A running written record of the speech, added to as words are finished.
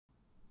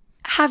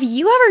Have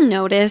you ever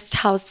noticed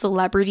how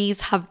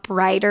celebrities have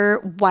brighter,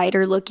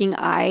 whiter looking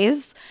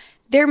eyes?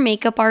 Their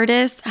makeup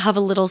artists have a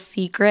little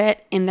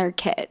secret in their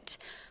kit.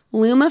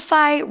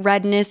 Lumify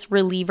Redness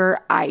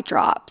Reliever Eye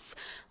Drops.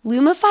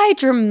 Lumify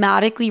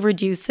dramatically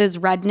reduces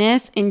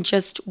redness in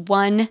just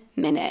 1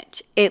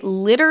 minute. It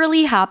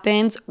literally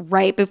happens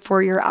right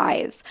before your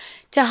eyes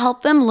to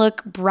help them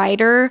look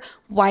brighter,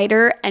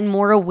 whiter, and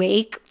more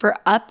awake for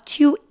up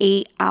to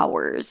 8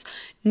 hours.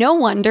 No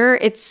wonder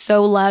it's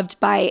so loved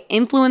by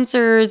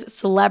influencers,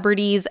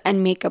 celebrities,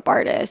 and makeup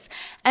artists,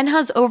 and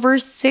has over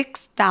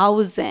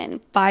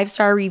 6,000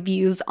 5-star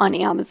reviews on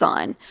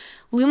Amazon.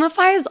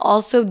 Lumify is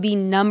also the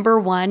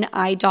 #1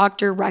 eye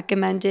doctor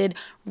recommended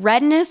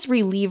redness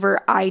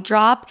reliever eye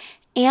drop,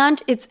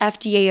 and it's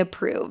FDA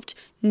approved.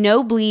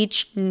 No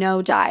bleach,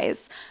 no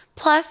dyes.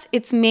 Plus,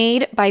 it's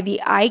made by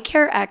the eye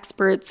care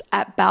experts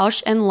at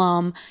Bausch &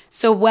 Lomb,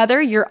 so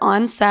whether you're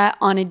on set,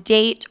 on a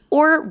date,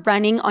 or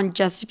running on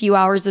just a few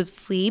hours of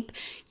sleep,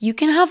 you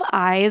can have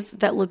eyes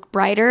that look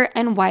brighter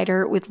and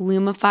whiter with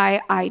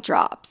Lumify eye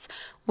drops.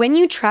 When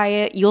you try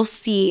it, you'll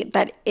see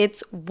that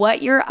it's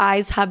what your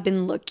eyes have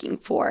been looking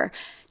for.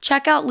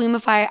 Check out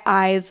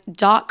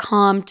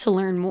LumifyEyes.com to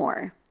learn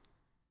more.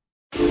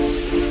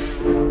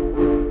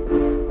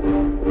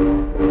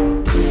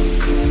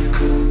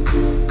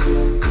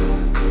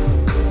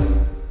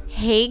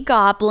 Hey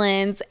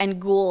goblins and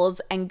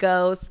ghouls and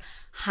ghosts.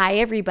 Hi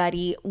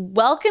everybody.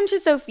 Welcome to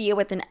Sophia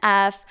with an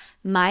F.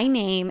 My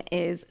name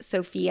is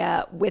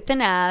Sophia with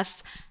an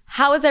F.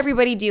 How is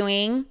everybody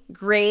doing?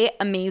 Great,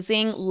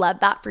 amazing, love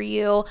that for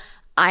you.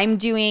 I'm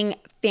doing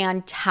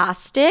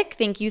fantastic.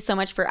 Thank you so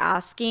much for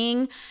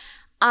asking.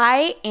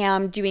 I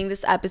am doing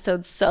this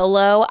episode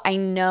solo. I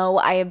know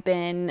I have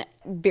been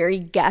very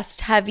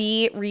guest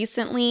heavy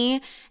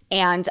recently,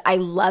 and I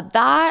love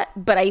that,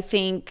 but I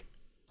think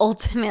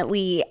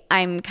ultimately,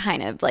 I'm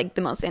kind of like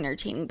the most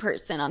entertaining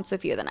person on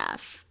Sophia with an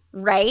F,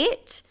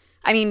 right?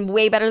 I mean,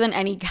 way better than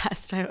any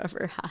guest I've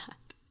ever had.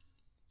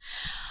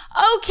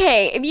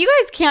 Okay, if you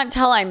guys can't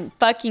tell, I'm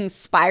fucking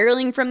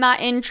spiraling from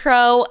that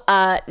intro.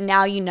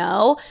 Now you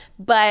know.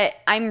 But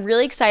I'm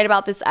really excited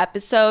about this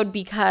episode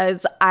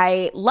because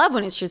I love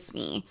when it's just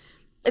me.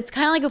 It's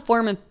kind of like a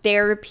form of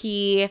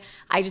therapy.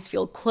 I just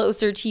feel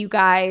closer to you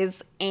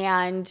guys.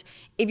 And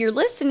if you're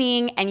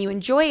listening and you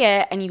enjoy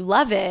it and you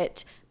love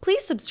it,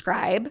 please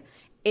subscribe.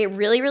 It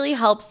really, really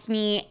helps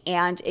me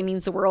and it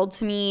means the world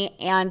to me.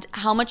 And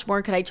how much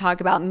more could I talk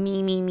about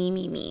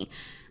me?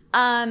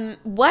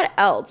 What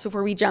else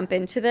before we jump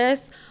into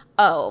this?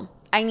 Oh,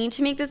 I need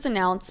to make this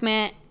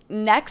announcement.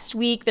 Next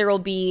week, there will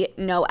be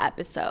no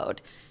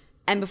episode.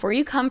 And before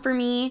you come for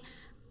me,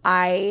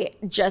 I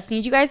just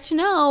need you guys to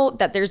know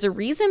that there's a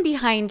reason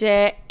behind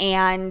it.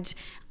 And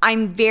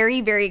I'm very,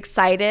 very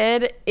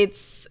excited.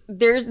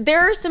 There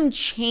are some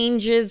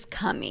changes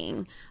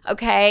coming,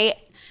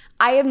 okay?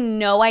 I have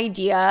no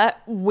idea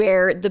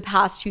where the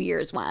past 2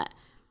 years went.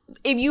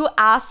 If you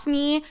ask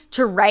me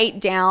to write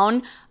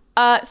down,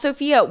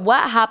 Sophia,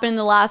 what happened in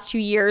the last 2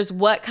 years?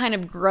 What kind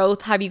of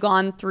growth have you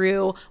gone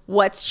through?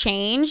 What's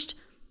changed?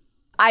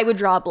 I would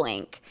draw a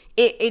blank.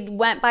 It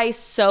went by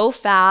so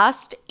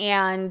fast,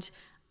 and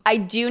I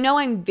do know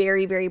I'm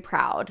very, very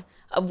proud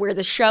of where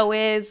the show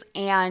is,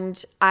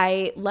 and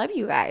I love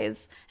you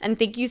guys. And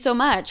thank you so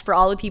much for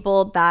all the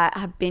people that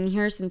have been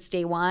here since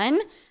day one.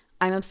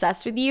 I'm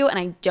obsessed with you, and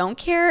I don't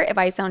care if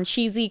I sound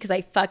cheesy because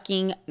I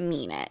fucking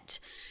mean it.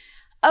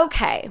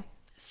 Okay,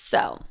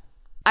 so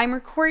I'm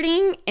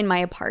recording in my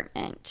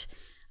apartment.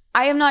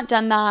 I have not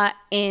done that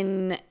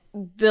in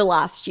the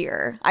last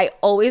year. I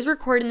always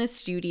record in the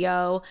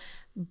studio,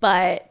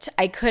 but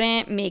I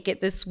couldn't make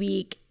it this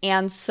week.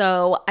 And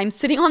so I'm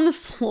sitting on the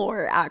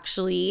floor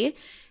actually,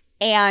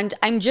 and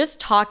I'm just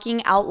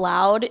talking out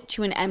loud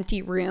to an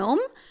empty room,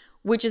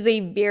 which is a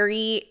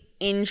very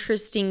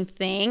interesting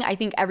thing. I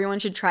think everyone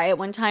should try it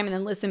one time and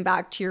then listen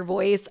back to your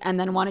voice and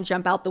then want to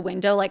jump out the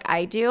window like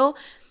I do.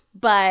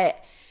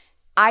 But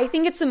I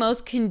think it's the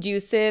most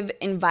conducive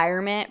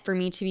environment for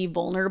me to be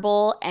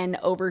vulnerable and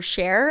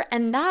overshare.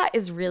 And that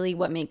is really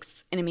what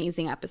makes an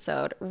amazing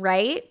episode,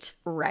 right?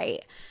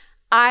 Right.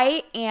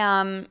 I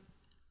am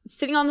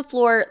sitting on the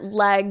floor,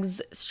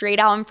 legs straight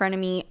out in front of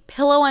me,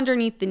 pillow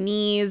underneath the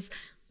knees,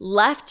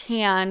 left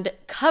hand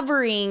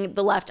covering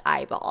the left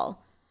eyeball.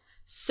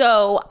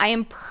 So I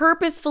am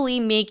purposefully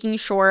making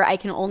sure I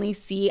can only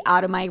see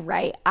out of my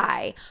right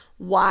eye.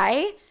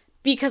 Why?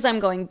 Because I'm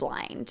going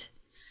blind.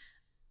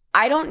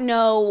 I don't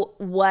know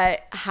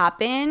what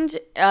happened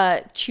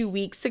 2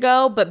 weeks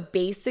ago, but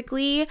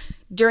basically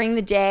during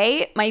the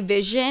day, my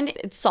vision,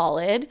 it's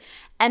solid.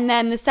 And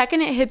then the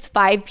second it hits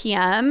 5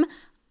 p.m.,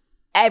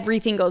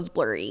 everything goes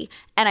blurry.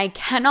 And I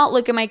cannot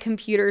look at my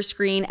computer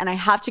screen and I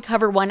have to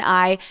cover one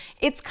eye.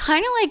 It's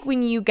kind of like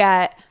when you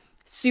get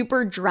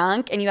super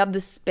drunk and you have the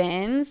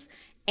spins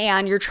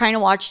and you're trying to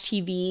watch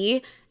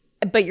TV,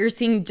 but you're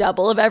seeing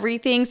double of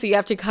everything. So you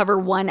have to cover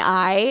one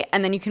eye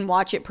and then you can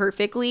watch it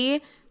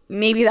perfectly.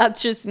 Maybe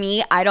that's just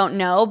me. I don't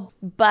know.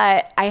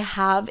 But I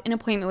have an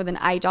appointment with an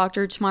eye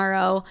doctor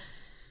tomorrow.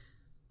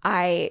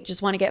 I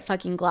just want to get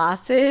fucking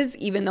glasses,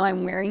 even though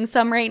I'm wearing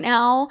some right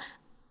now.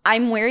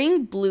 I'm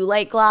wearing blue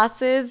light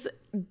glasses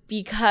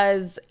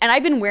because, and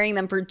I've been wearing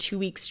them for 2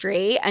 weeks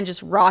straight and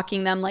just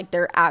rocking them like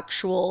they're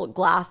actual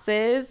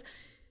glasses.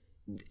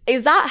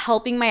 Is that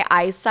helping my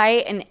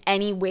eyesight in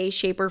any way,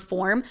 shape, or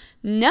form?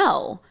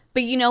 No.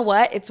 But you know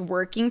what? It's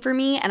working for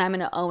me and I'm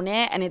going to own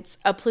it. And it's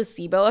a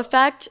placebo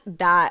effect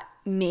that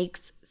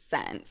makes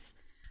sense.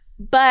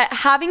 But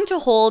having to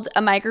hold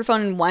a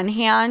microphone in one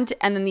hand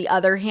and then the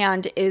other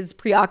hand is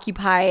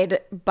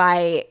preoccupied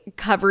by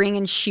covering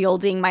and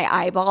shielding my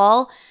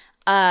eyeball,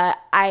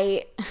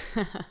 I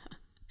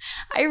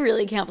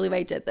really can't believe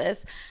I did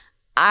this.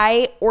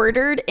 I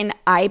ordered an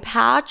eye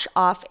patch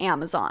off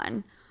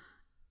Amazon.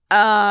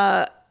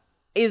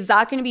 Is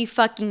that going to be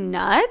fucking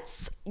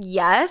nuts?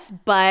 Yes,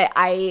 but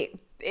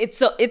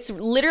it's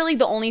literally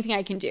the only thing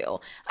I can do.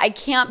 I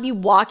can't be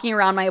walking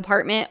around my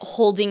apartment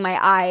holding my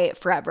eye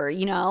forever,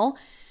 you know?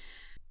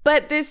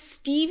 But this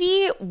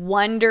Stevie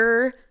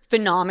Wonder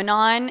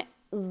phenomenon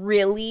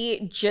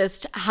really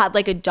just had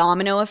like a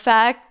domino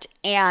effect,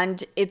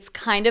 and it's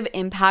kind of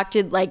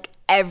impacted like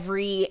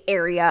every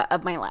area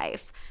of my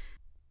life.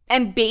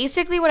 And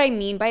basically what I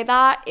mean by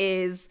that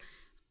is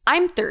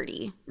I'm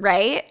 30,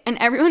 right? And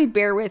everyone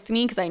bear with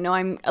me because I know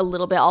I'm a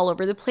little bit all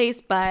over the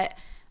place, but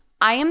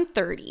I am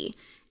 30.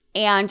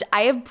 And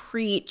I have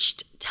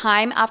preached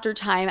time after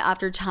time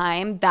after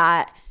time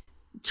that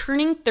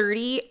turning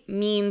 30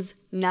 means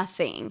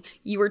nothing.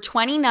 You were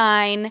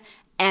 29,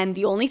 and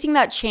the only thing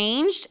that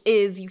changed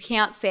is you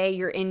can't say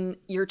you're in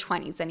your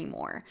 20s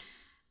anymore.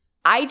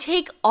 I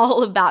take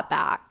all of that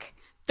back.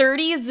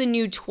 30 is the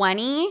new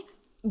 20.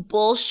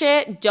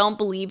 Bullshit. Don't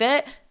believe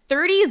it.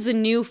 30 is the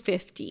new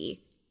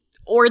 50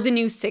 or the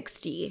new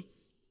 60.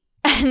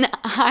 And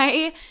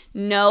I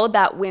know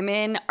that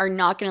women are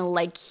not going to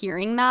like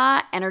hearing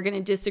that and are going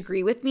to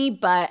disagree with me,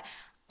 but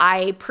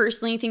I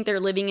personally think they're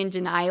living in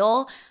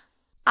denial.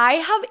 I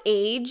have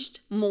aged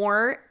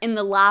more in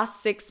the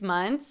last 6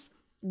 months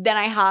than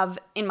I have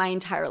in my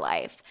entire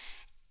life.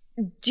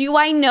 Do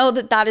I know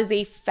that that is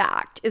a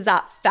fact? Is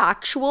that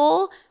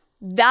factual?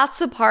 That's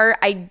the part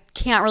I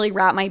can't really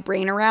wrap my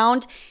brain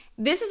around.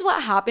 This is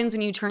what happens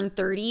when you turn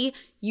 30.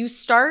 You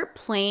start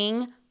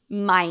playing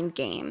mind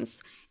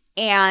games.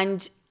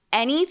 And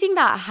anything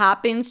that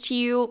happens to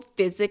you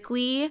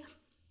physically,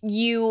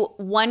 you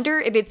wonder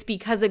if it's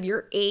because of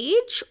your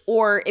age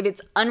or if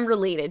it's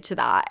unrelated to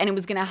that and it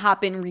was going to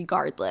happen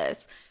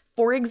regardless.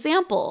 For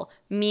example,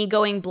 me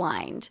going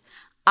blind.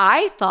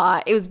 I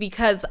thought it was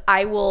because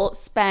I will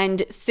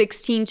spend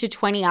 16 to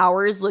 20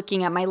 hours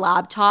looking at my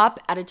laptop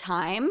at a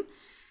time.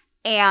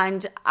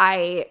 And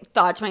I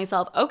thought to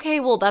myself, okay,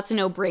 well, that's a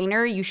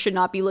no-brainer. You should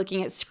not be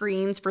looking at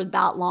screens for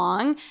that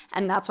long.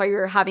 And that's why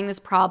you're having this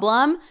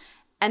problem.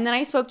 And then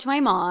I spoke to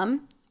my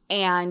mom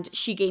and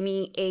she gave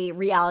me a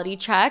reality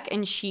check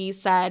and she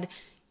said,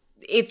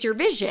 it's your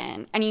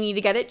vision and you need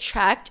to get it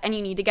checked and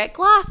you need to get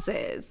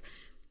glasses.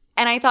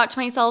 And I thought to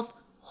myself,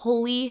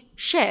 holy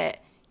shit,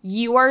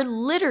 you are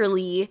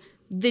literally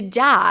the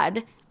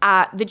dad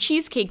at the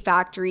Cheesecake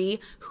Factory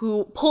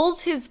who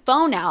pulls his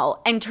phone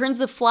out and turns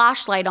the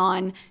flashlight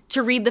on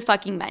to read the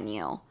fucking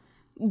menu.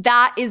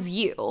 That is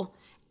you.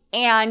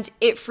 And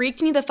it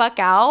freaked me the fuck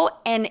out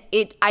and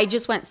I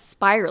just went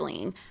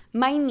spiraling.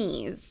 My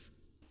knees,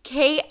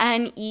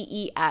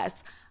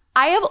 Knees.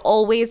 I have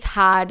always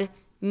had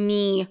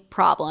knee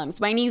problems.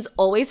 My knees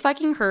always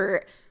fucking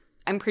hurt.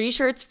 I'm pretty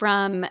sure it's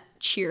from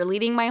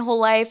cheerleading my whole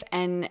life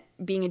and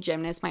being a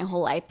gymnast my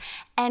whole life.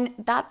 And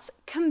that's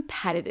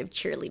competitive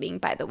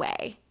cheerleading, by the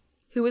way.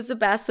 Who is the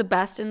best? The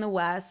best in the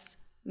West.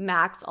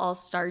 Max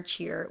All-Star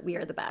Cheer. We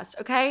are the best,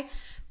 okay?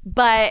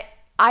 But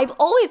I've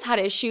always had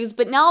issues,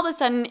 but now all of a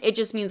sudden it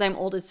just means I'm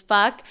old as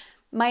fuck.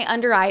 My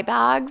under eye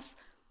bags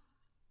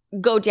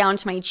go down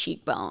to my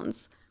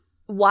cheekbones.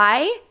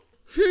 Why?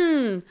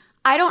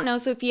 I don't know,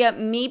 Sophia.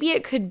 Maybe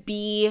it could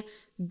be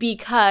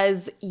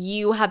because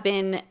you have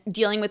been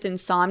dealing with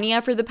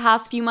insomnia for the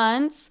past few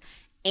months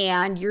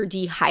and you're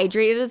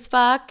dehydrated as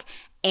fuck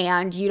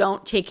and you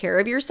don't take care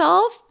of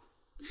yourself.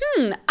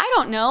 I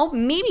don't know.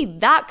 Maybe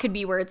that could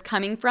be where it's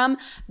coming from,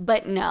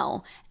 but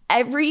no.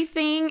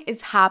 Everything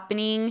is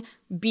happening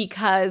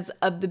because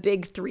of the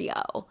big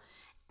 3-0.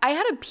 I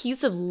had a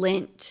piece of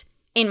lint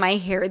in my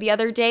hair the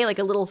other day, like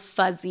a little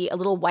fuzzy, a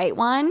little white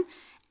one.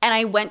 And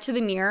I went to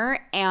the mirror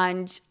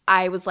and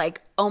I was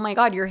like, oh my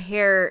God, your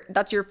hair,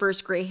 that's your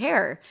first gray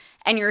hair.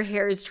 And your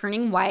hair is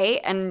turning white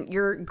and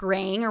you're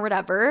graying or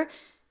whatever.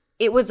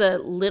 It was a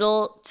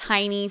little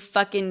tiny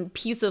fucking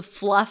piece of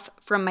fluff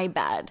from my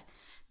bed.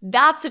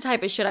 That's the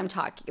type of shit I'm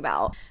talking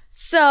about.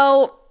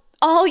 So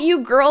all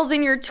you girls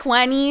in your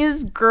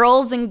 20s,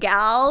 girls and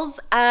gals,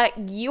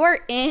 you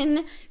are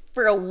in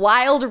for a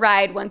wild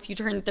ride once you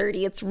turn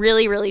 30. It's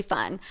really, really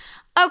fun.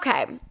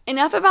 Okay,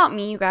 enough about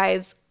me, you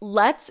guys.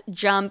 Let's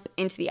jump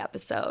into the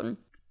episode.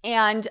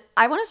 And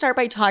I want to start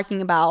by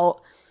talking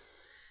about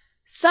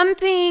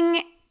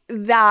something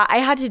that I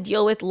had to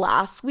deal with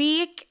last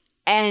week.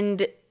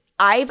 And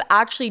I've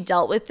actually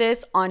dealt with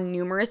this on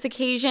numerous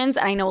occasions.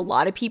 And I know a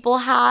lot of people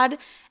had.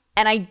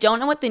 And I don't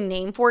know what the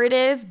name for it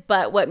is,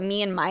 but what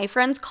me and my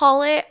friends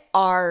call it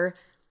are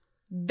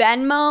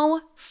Venmo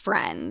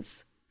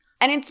friends.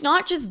 And it's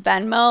not just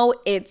Venmo,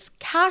 it's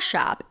Cash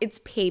App, it's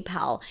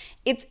PayPal.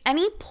 It's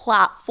any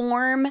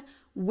platform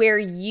where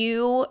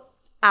you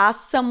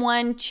ask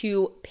someone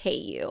to pay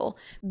you.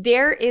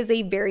 There is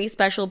a very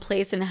special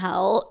place in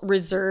hell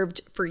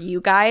reserved for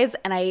you guys,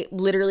 and I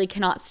literally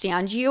cannot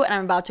stand you, and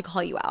I'm about to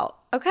call you out,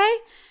 okay?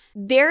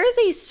 There is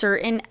a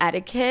certain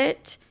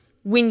etiquette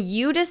when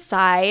you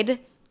decide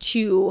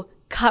to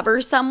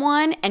cover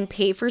someone and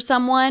pay for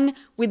someone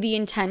with the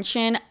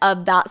intention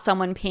of that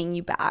someone paying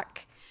you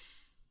back.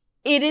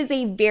 It is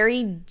a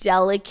very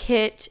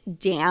delicate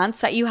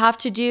dance that you have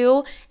to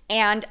do.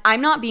 And I'm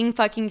not being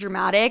fucking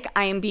dramatic.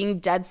 I am being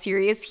dead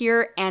serious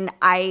here. And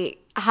I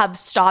have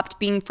stopped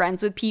being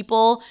friends with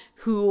people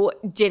who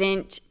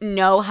didn't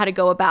know how to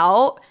go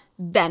about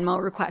Venmo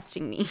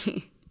requesting me.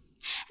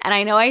 And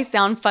I know I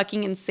sound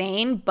fucking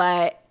insane,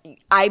 but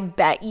I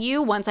bet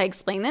you once I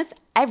explain this,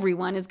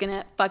 everyone is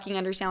gonna fucking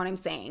understand what I'm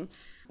saying.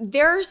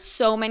 There are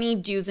so many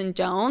do's and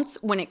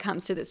don'ts when it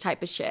comes to this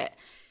type of shit.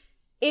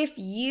 If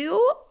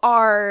you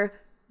are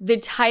the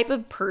type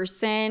of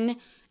person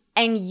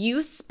and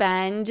you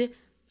spend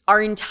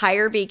our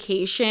entire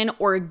vacation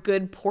or a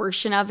good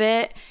portion of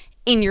it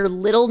in your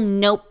little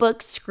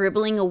notebook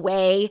scribbling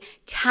away,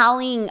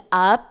 tallying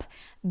up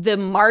the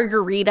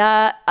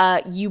margarita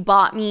you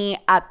bought me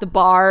at the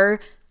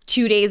bar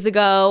 2 days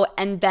ago,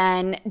 and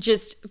then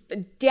just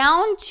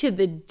down to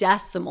the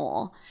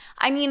decimal.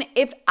 I mean,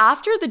 if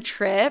after the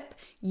trip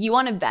you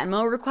want to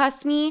Venmo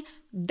request me,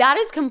 that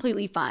is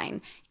completely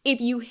fine.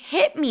 If you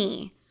hit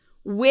me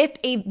with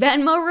a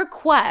Venmo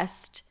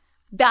request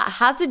that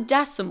has a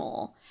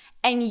decimal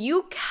and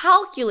you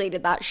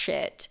calculated that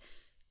shit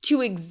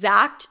to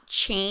exact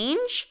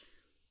change,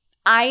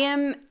 I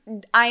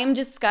am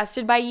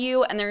disgusted by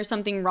you, and there is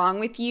something wrong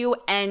with you,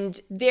 and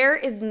there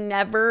is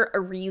never a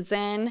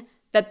reason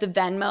that the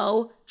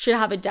Venmo should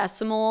have a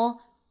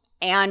decimal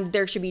and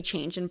there should be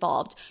change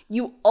involved.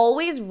 You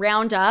always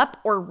round up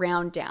or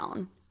round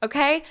down,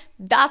 okay?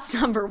 That's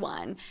number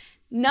one.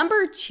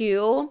 Number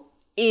two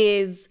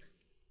is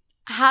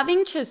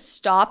having to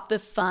stop the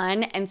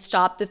fun and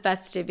stop the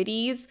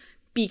festivities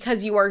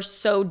because you are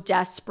so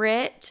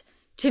desperate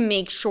to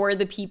make sure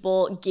the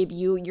people give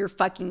you your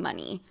fucking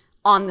money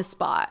on the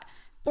spot.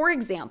 For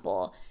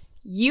example,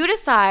 you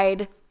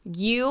decide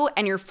you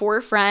and your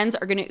 4 friends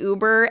are gonna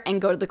Uber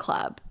and go to the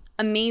club.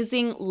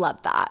 Amazing,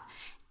 love that.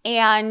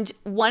 And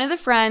one of the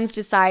friends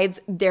decides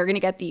they're gonna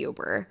get the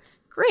Uber.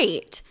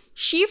 Great.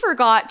 She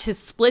forgot to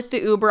split the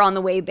Uber on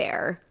the way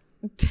there.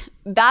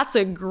 That's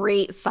a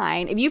great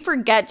sign. If you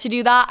forget to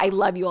do that, I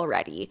love you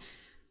already.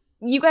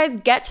 You guys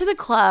get to the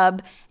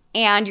club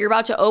and you're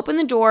about to open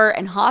the door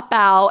and hop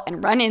out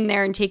and run in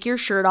there and take your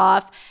shirt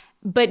off.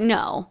 But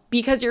no,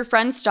 because your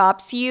friend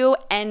stops you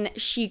and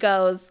she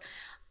goes,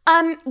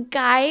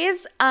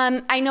 guys,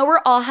 I know we're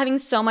all having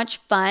so much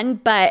fun,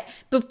 but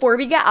before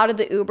we get out of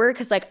the Uber,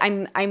 because like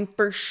I'm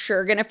for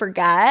sure gonna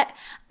forget,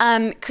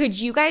 could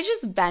you guys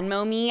just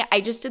Venmo me? I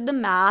just did the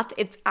math.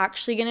 It's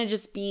actually gonna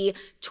just be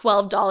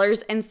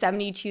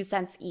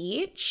 $12.72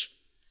 each.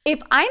 If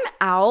I'm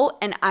out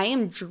and I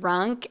am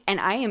drunk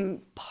and I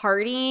am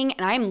partying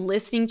and I am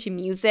listening to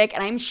music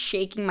and I'm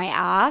shaking my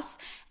ass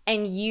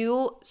and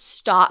you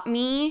stop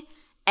me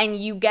and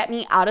you get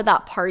me out of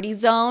that party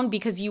zone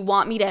because you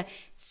want me to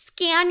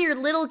scan your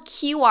little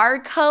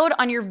QR code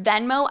on your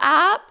Venmo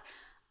app,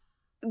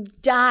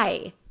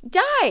 die.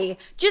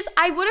 Just,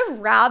 I would have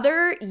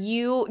rather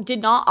you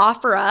did not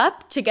offer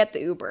up to get the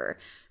Uber.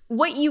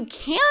 What you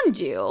can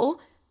do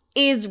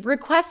is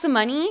request the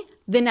money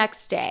the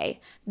next day.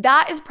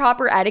 That is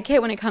proper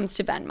etiquette when it comes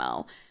to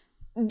Venmo.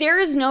 There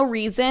is no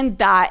reason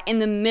that in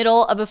the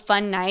middle of a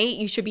fun night,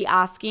 you should be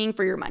asking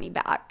for your money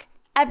back.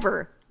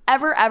 Ever.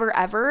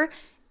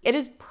 It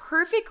is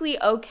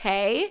perfectly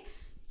okay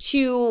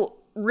to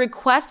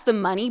request the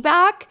money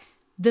back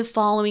the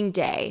following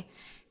day.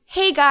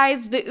 Hey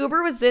guys, the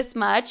Uber was this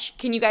much.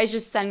 Can you guys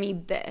just send me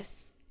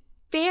this?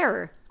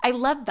 Fair. I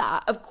love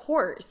that. Of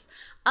course.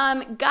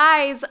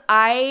 Guys,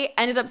 I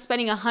ended up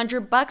spending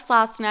 $100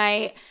 last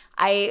night.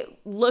 I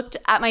looked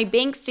at my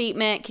bank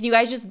statement. Can you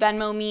guys just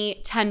Venmo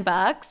me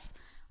 $10?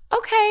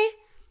 Okay.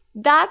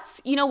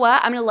 That's, you know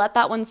what? I'm going to let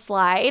that one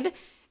slide.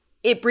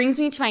 It brings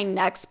me to my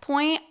next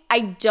point. I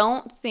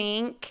don't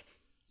think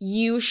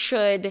you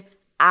should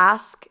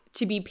ask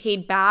to be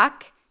paid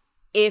back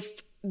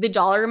if the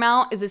dollar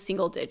amount is a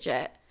single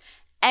digit.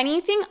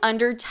 Anything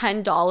under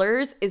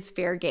 $10 is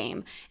fair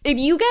game. If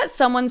you get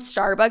someone's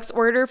Starbucks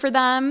order for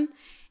them,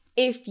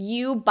 if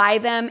you buy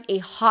them a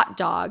hot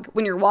dog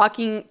when you're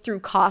walking through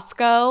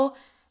Costco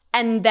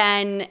and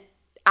then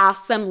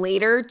ask them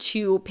later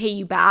to pay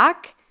you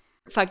back,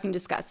 fucking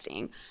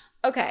disgusting.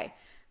 Okay.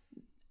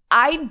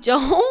 I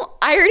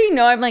already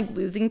know I'm like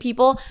losing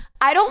people.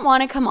 I don't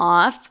want to come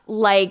off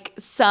like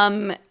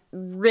some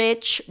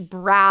rich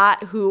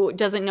brat who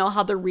doesn't know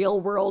how the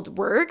real world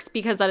works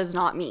because that is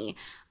not me.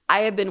 I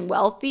have been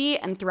wealthy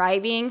and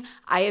thriving.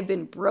 I have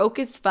been broke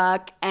as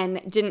fuck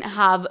and didn't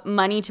have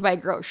money to buy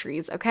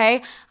groceries,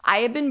 okay? I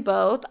have been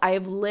both. I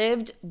have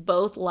lived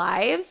both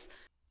lives.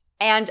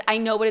 And I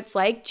know what it's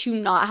like to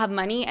not have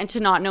money and to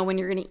not know when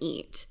you're going to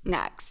eat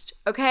next,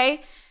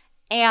 okay?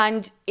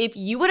 And if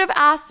you would have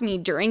asked me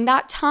during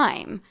that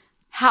time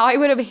how I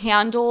would have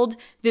handled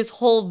this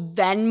whole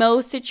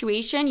Venmo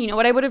situation, you know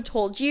what I would have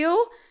told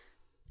you?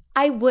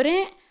 I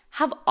wouldn't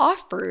have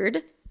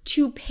offered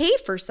to pay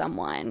for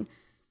someone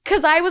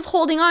because I was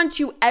holding on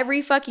to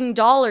every fucking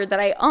dollar that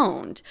I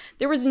owned.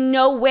 There was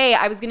no way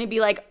I was going to be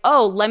like,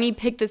 oh, let me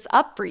pick this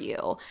up for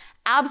you.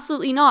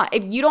 Absolutely not.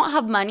 If you don't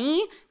have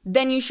money,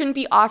 then you shouldn't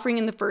be offering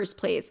in the first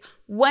place.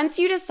 Once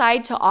you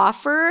decide to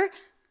offer,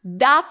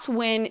 that's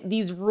when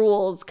these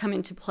rules come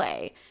into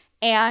play.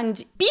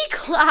 And be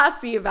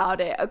classy about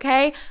it,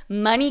 okay?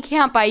 Money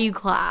can't buy you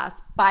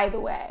class, by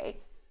the way.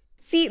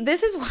 See,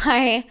 this is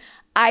why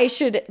I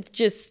should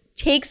just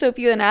take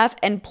Sophie with an F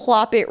and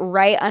plop it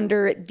right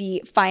under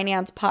the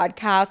finance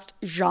podcast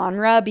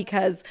genre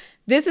because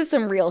this is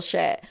some real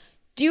shit.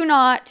 Do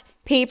not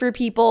pay for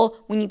people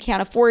when you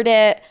can't afford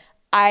it.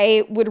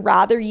 I would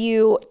rather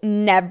you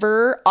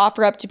never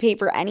offer up to pay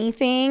for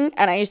anything,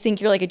 and I just think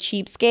you're like a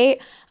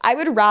cheapskate. I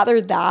would rather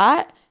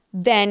that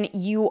than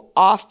you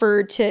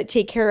offer to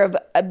take care of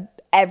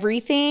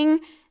everything,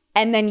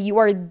 and then you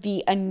are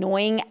the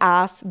annoying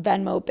ass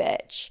Venmo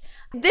bitch.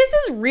 This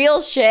is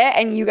real shit,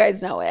 and you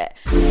guys know it.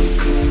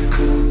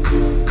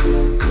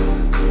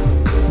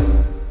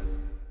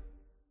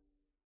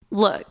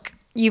 Look,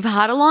 you've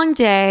had a long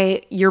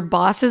day, your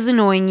boss is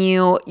annoying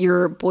you,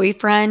 your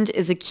boyfriend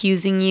is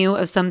accusing you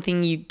of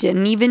something you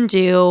didn't even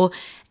do,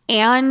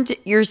 and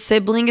your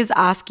sibling is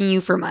asking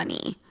you for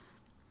money.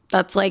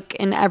 That's like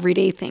an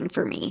everyday thing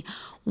for me.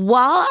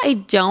 While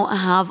I don't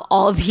have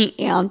all the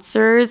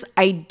answers,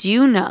 I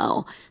do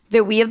know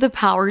that we have the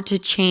power to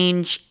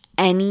change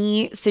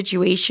any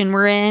situation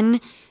we're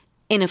in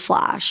a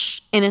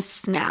flash, in a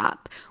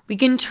snap. We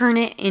can turn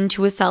it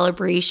into a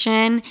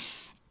celebration,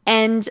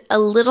 and a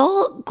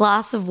little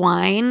glass of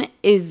wine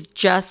is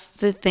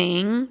just the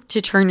thing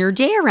to turn your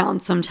day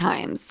around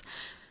sometimes.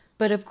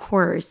 But of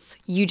course,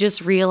 you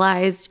just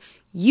realized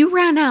you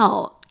ran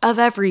out of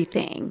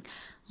everything.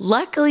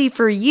 Luckily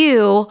for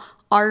you,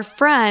 our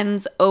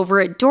friends over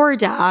at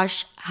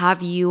DoorDash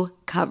have you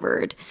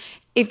covered.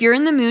 If you're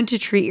in the mood to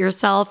treat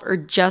yourself or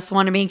just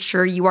want to make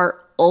sure you are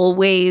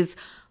always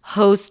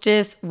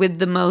hostess with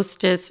the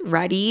mostest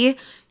ready,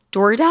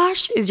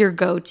 DoorDash is your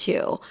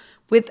go-to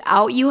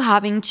without you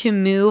having to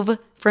move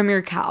from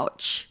your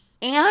couch.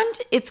 And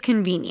it's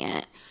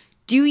convenient.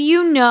 Do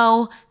you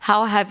know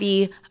how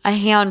heavy a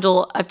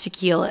handle of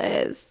tequila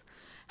is?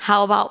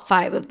 How about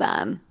 5 of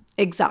them?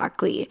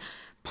 Exactly.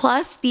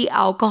 Plus, the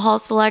alcohol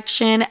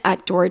selection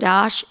at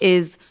DoorDash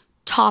is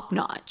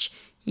top-notch.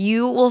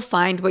 You will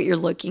find what you're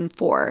looking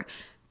for.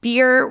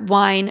 Beer,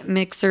 wine,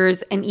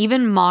 mixers, and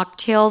even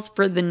mocktails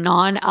for the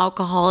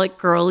non-alcoholic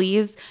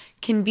girlies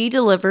can be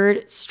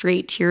delivered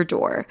straight to your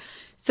door.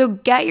 So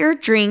get your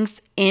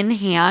drinks in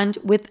hand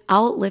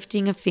without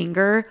lifting a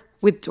finger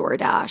with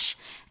DoorDash.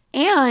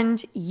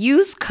 And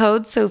use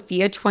code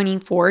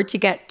SOPHIA24 to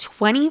get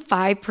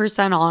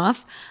 25%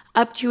 off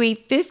up to a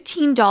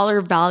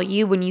 $15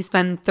 value when you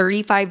spend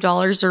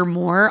 $35 or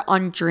more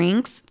on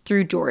drinks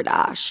through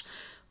DoorDash.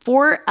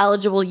 For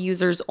eligible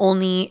users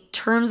only,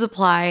 terms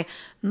apply,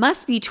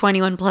 must be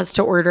 21 plus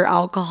to order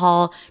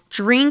alcohol,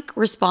 drink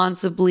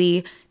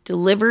responsibly,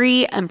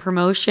 delivery and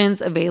promotions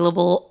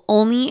available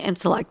only in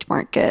select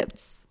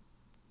markets.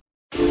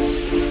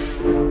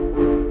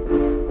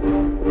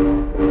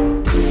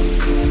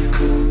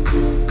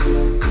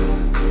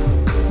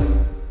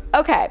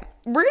 Okay,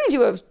 we're going to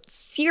do a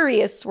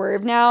serious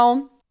swerve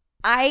now.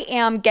 I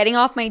am getting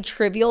off my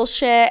trivial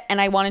shit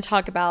and I want to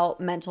talk about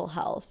mental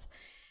health.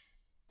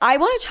 I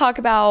want to talk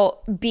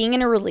about being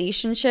in a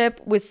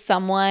relationship with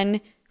someone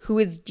who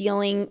is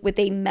dealing with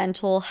a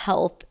mental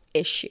health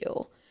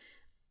issue.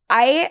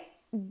 I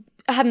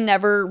have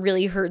never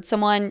really heard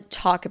someone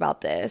talk about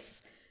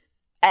this,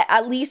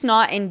 at least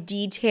not in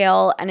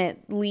detail and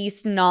at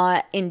least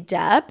not in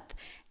depth.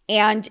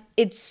 And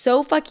it's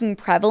so fucking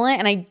prevalent,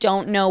 and I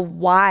don't know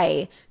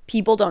why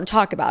people don't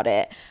talk about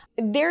it.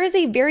 There is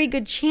a very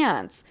good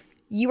chance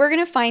you are going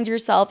to find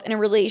yourself in a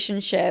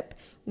relationship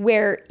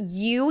where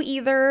you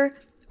either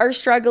are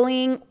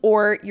struggling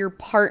or your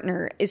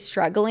partner is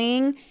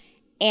struggling.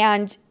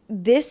 And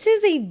this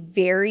is a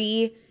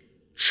very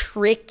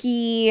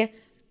tricky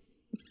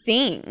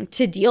thing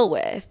to deal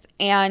with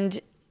and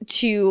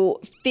to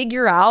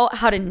figure out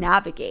how to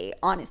navigate,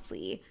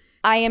 honestly.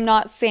 I am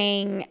not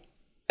saying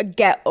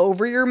get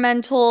over your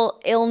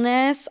mental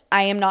illness.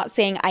 I am not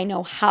saying I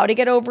know how to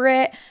get over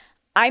it.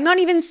 I'm not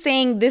even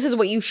saying this is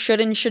what you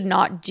should and should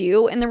not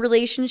do in the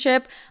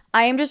relationship.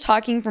 I am just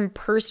talking from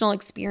personal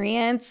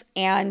experience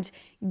and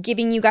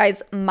giving you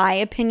guys my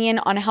opinion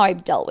on how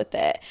I've dealt with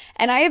it.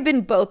 And I have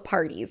been both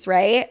parties,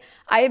 right?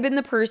 I have been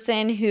the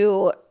person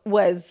who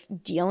was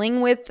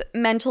dealing with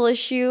mental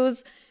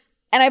issues,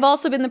 And I've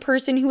also been the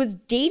person who was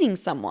dating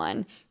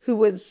someone who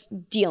was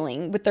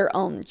dealing with their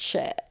own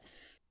shit.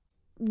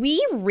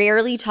 We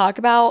rarely talk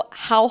about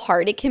how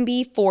hard it can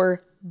be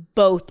for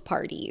both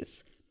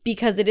parties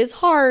because it is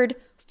hard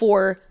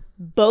for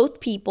both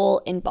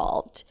people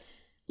involved.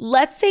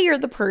 Let's say you're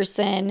the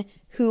person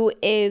who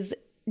is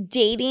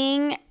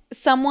dating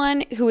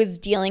someone who is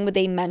dealing with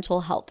a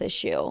mental health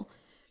issue.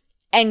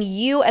 And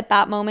you at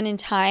that moment in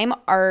time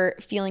are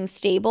feeling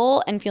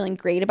stable and feeling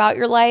great about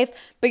your life,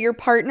 but your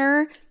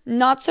partner,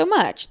 not so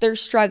much. They're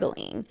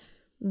struggling.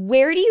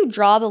 Where do you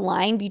draw the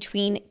line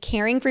between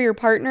caring for your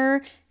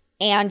partner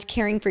and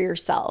caring for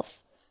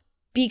yourself?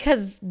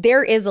 Because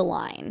there is a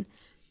line.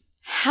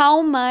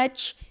 How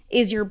much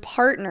is your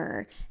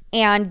partner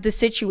and the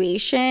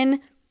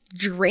situation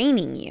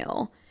draining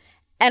you?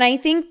 And I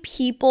think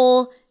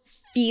people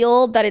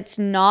feel that it's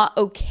not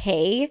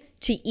okay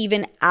to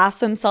even ask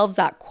themselves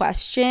that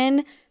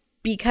question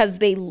because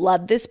they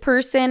love this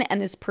person and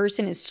this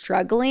person is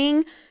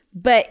struggling.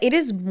 But it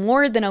is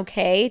more than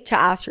okay to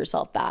ask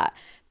yourself that.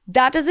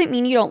 That doesn't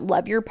mean you don't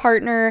love your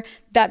partner.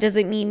 That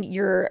doesn't mean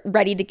you're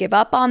ready to give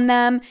up on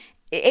them.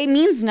 It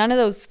means none of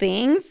those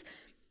things.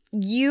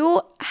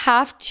 You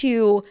have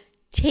to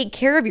take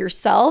care of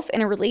yourself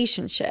in a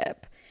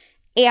relationship.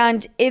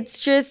 And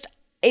it's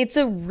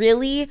a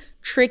really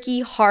tricky,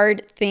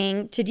 hard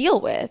thing to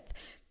deal with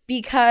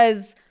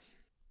because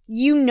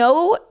you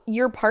know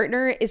your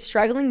partner is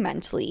struggling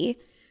mentally.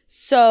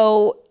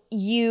 So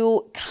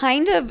you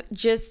kind of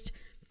just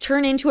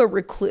turn into a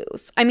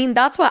recluse. I mean,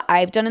 that's what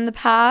I've done in the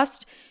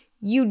past.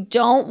 You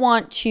don't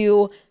want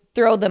to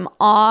throw them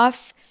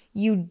off.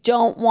 You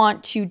don't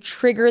want to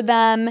trigger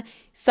them.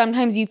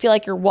 Sometimes you feel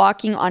like you're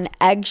walking on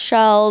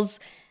eggshells.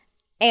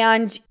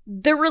 And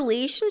the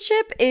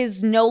relationship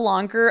is no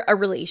longer a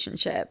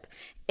relationship.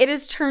 It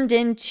has turned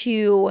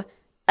into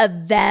a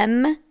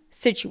them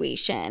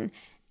situation.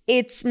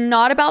 It's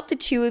not about the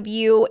two of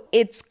you.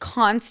 It's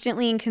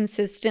constantly and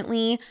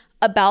consistently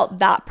about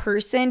that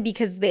person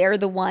because they're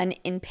the one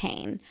in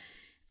pain.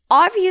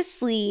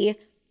 Obviously,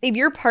 if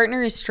your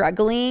partner is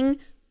struggling,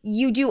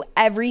 you do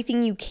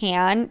everything you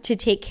can to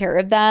take care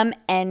of them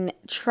and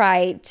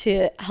try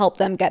to help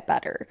them get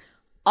better.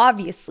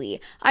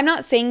 Obviously, I'm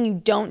not saying you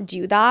don't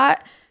do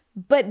that,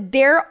 but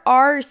there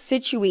are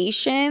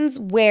situations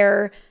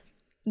where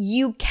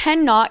you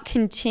cannot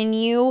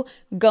continue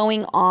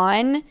going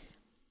on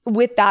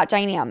with that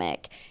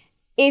dynamic.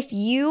 If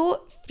you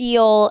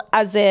feel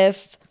as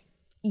if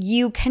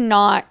you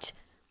cannot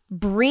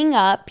bring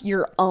up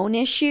your own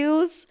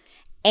issues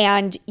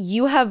and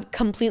you have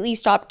completely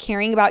stopped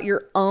caring about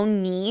your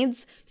own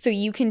needs so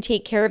you can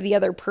take care of the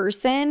other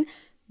person,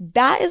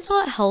 that is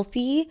not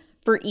healthy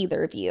for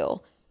either of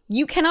you.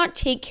 You cannot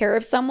take care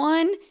of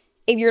someone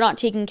if you're not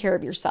taking care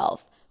of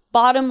yourself.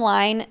 Bottom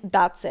line,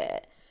 that's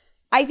it.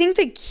 I think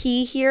the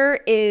key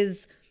here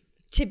is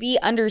to be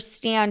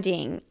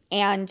understanding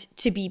and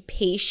to be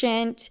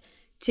patient,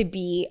 to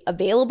be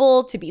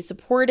available, to be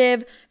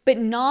supportive, but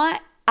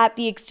not at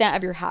the extent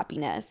of your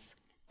happiness.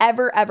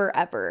 Ever, ever,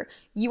 ever.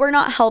 You are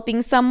not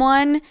helping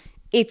someone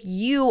if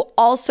you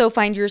also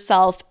find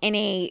yourself in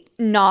a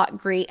not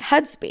great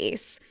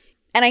headspace.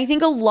 And I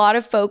think a lot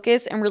of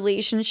focus in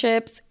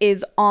relationships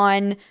is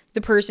on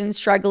the person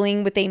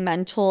struggling with a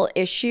mental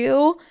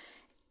issue.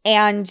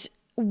 And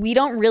we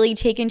don't really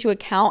take into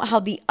account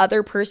how the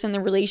other person in the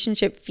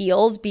relationship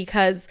feels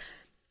because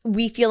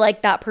we feel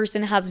like that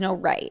person has no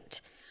right.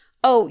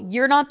 Oh,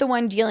 you're not the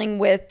one dealing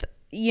with,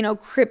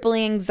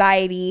 crippling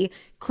anxiety,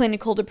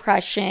 clinical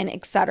depression,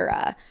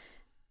 etc.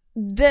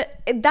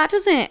 That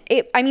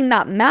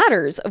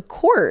matters, of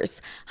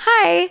course.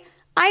 Hi,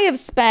 I have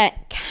spent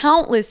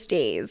countless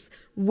days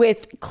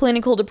with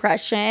clinical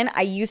depression.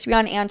 I used to be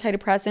on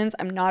antidepressants.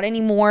 I'm not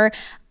anymore.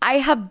 I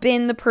have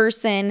been the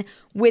person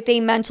with a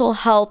mental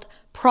health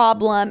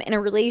problem in a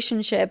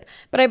relationship,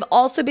 but I've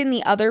also been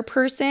the other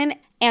person,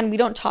 and we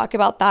don't talk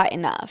about that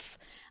enough.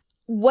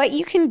 What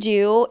you can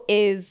do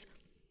is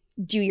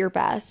do your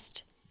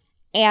best,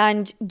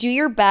 and do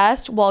your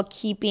best while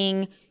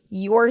keeping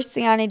your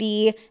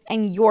sanity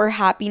and your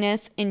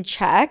happiness in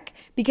check,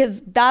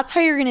 because that's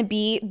how you're going to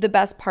be the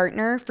best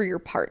partner for your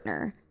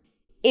partner.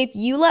 If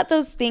you let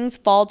those things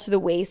fall to the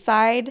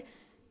wayside,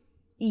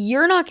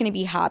 you're not going to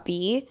be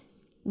happy,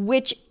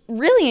 which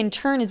really in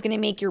turn is going to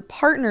make your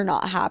partner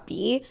not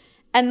happy,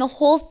 and the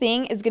whole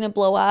thing is going to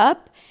blow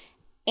up.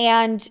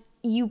 And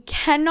you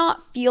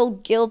cannot feel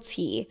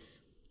guilty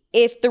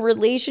if the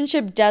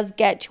relationship does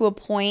get to a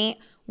point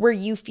where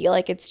you feel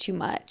like it's too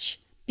much,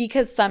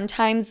 because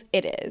sometimes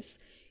it is.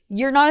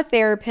 You're not a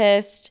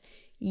therapist.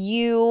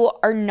 You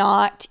are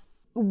not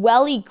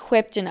well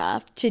equipped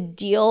enough to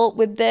deal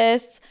with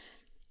this.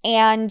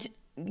 And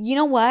you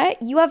know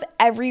what? You have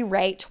every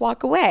right to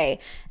walk away.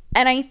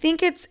 And I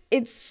think it's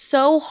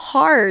so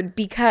hard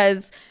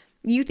because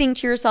you think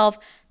to yourself,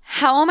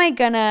 how am I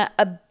gonna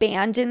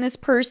abandon this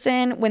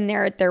person when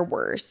they're at their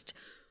worst?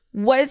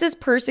 What is this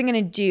person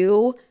gonna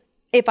do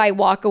if I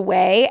walk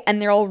away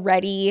and they're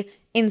already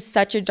in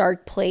such a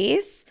dark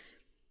place?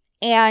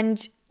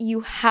 And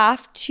you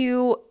have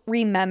to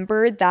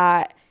remember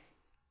that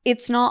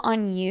it's not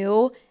on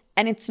you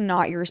and it's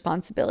not your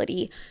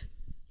responsibility.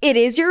 It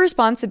is your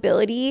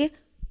responsibility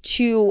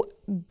to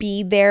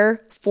be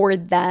there for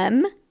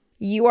them.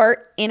 You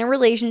are in a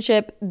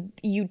relationship.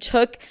 I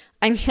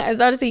was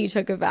about to say you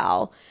took a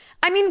vow.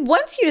 I mean,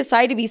 once you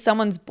decide to be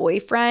someone's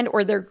boyfriend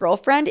or their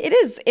girlfriend, it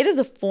is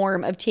a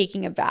form of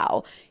taking a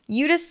vow.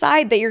 You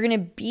decide that you're going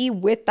to be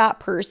with that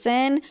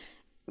person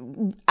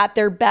at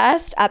their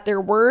best, at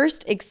their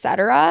worst,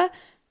 etc.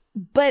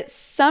 But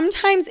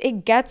sometimes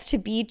it gets to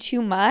be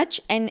too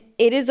much, and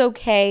it is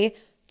okay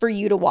for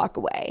you to walk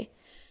away.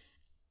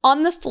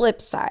 On the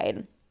flip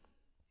side,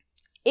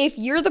 if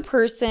you're the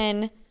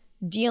person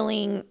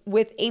dealing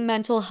with a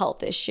mental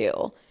health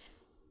issue,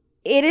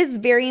 it is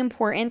very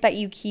important that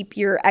you keep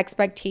your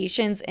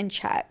expectations in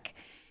check.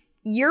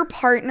 Your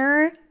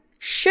partner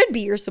should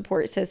be your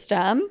support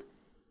system.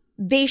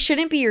 They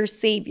shouldn't be your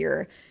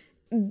savior.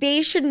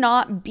 They should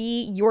not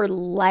be your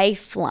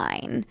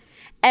lifeline.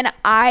 And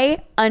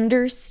I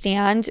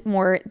understand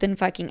more than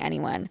fucking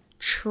anyone.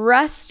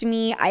 Trust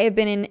me, I have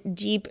been in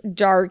deep,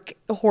 dark,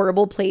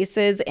 horrible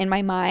places in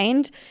my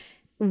mind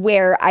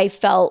where I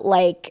felt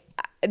like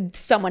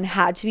someone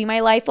had to be my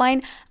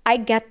lifeline. I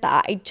get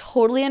that. I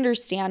totally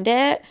understand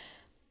it.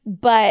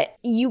 But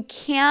you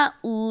can't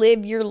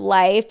live your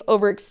life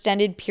over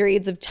extended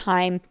periods of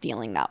time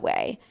feeling that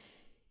way.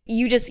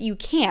 You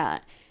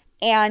can't.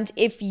 And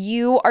if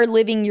you are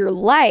living your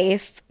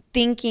life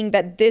thinking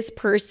that this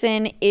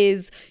person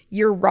is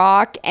your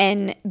rock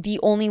and the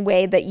only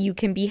way that you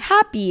can be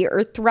happy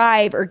or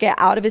thrive or get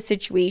out of a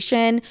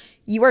situation,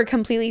 you are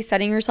completely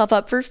setting yourself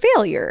up for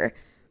failure.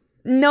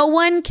 No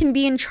one can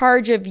be in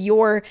charge of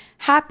your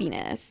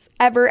happiness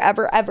ever,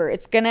 ever, ever.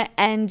 It's going to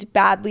end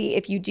badly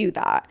if you do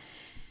that.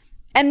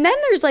 And then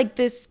there's like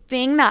this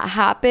thing that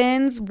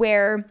happens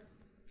where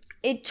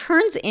it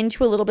turns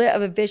into a little bit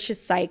of a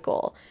vicious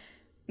cycle.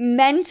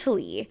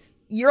 Mentally,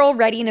 you're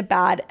already in a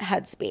bad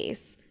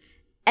headspace.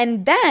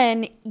 And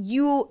then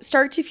you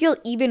start to feel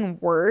even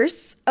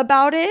worse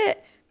about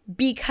it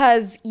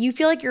because you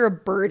feel like you're a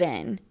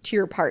burden to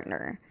your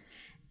partner.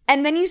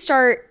 And then you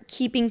start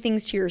keeping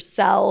things to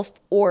yourself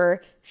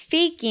or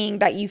faking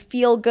that you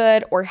feel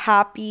good or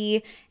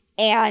happy.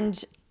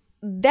 And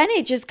then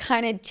it just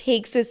kind of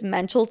takes this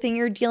mental thing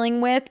you're dealing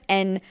with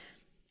and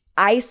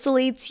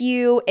isolates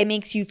you. It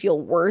makes you feel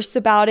worse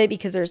about it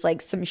because there's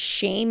like some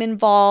shame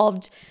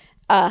involved.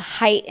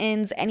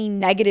 Heightens any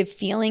negative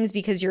feelings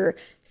because you're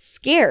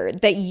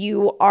scared that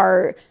you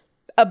are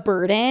a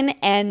burden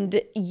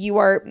and you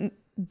are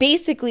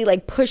basically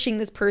like pushing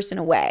this person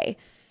away.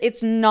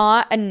 It's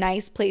not a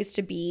nice place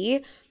to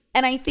be.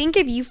 And I think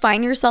if you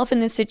find yourself in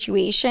this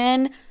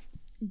situation,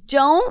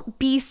 don't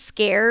be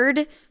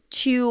scared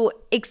to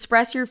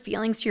express your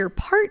feelings to your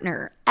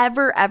partner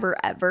ever, ever,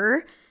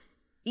 ever.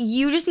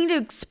 You just need to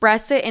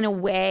express it in a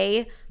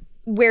way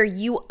where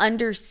you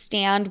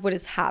understand what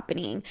is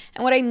happening.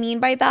 And what I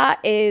mean by that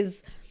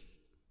is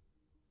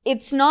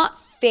it's not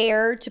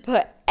fair to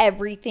put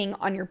everything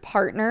on your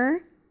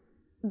partner,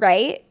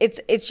 right?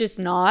 It's just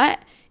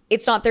not.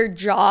 It's not their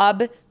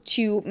job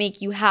to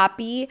make you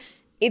happy.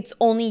 It's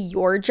only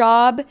your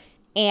job.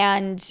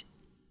 And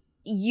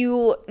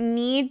you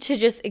need to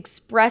just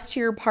express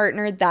to your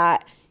partner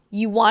that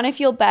you want to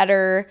feel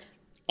better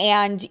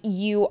and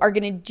you are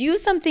going to do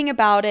something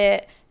about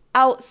it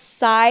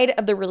outside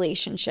of the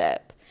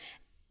relationship.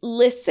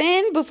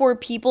 Listen before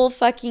people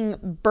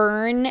fucking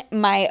burn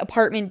my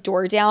apartment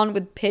door down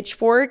with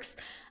pitchforks.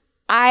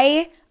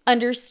 I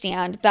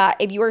understand that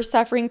if you are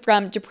suffering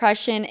from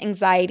depression,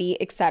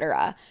 anxiety,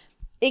 etc.,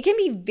 it can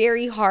be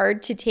very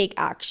hard to take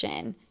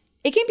action.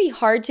 It can be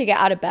hard to get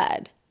out of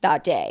bed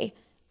that day.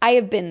 I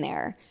have been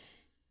there.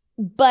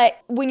 But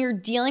when you're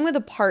dealing with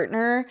a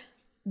partner,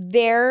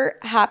 their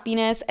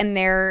happiness and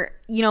their,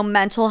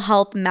 mental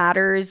health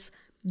matters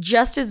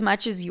just as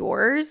much as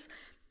yours.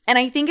 And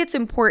I think it's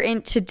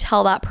important to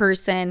tell that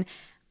person,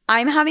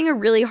 I'm having a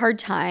really hard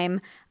time.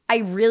 I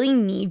really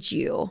need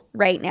you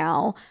right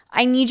now.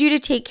 I need you to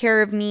take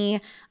care of me.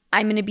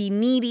 I'm going to be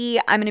needy.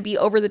 I'm going to be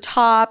over the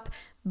top.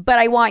 But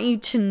I want you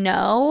to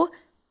know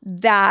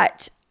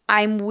that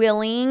I'm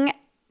willing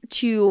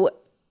to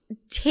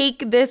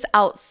take this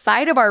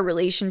outside of our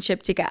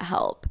relationship to get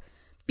help.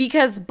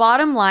 Because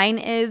bottom line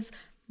is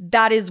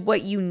that is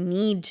what you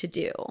need to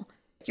do.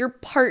 Your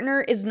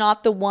partner is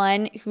not the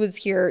one who is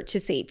here to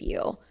save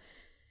you.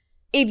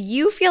 If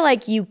you feel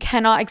like you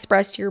cannot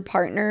express to your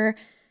partner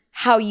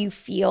how you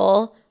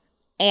feel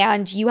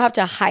and you have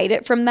to hide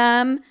it from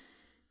them,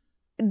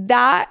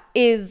 that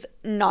is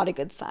not a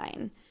good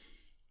sign.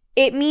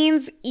 It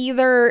means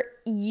either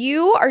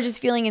you are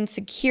just feeling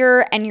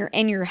insecure and you're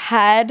in your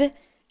head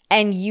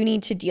and you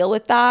need to deal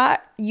with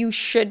that. You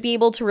should be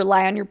able to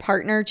rely on your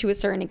partner to a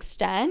certain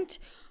extent.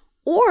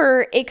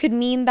 Or it could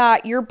mean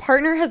that your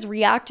partner has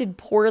reacted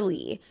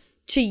poorly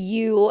to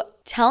you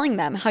telling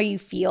them how you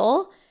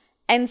feel.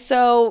 And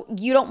so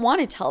you don't want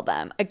to tell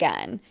them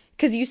again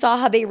because you saw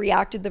how they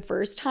reacted the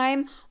first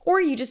time, or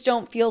you just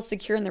don't feel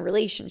secure in the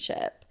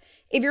relationship.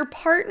 If your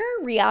partner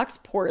reacts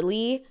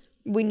poorly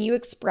when you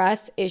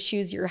express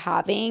issues you're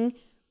having,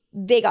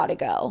 they gotta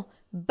go.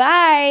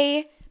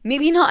 Bye.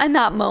 Maybe not in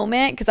that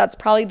moment, because that's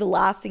probably the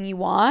last thing you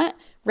want,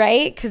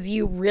 right? Because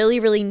you really,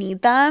 really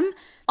need them.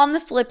 On the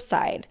flip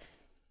side,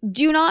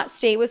 do not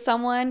stay with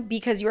someone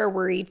because you are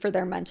worried for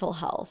their mental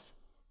health.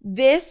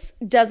 This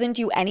doesn't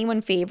do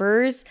anyone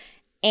favors,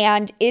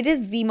 and it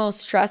is the most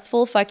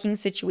stressful fucking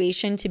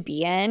situation to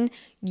be in.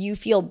 You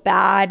feel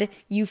bad,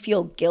 you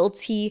feel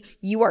guilty,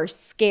 you are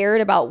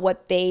scared about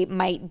what they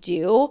might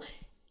do.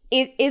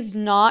 It is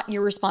not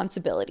your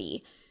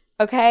responsibility,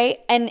 okay?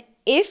 And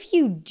if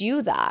you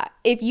do that,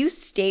 if you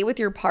stay with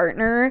your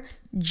partner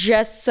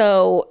just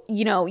so,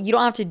 you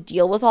don't have to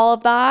deal with all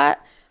of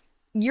that,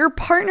 your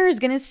partner is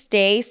going to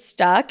stay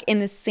stuck in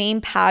the same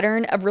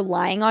pattern of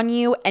relying on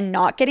you and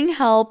not getting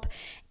help.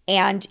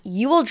 And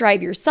you will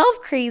drive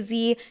yourself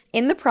crazy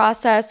in the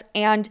process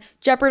and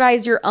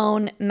jeopardize your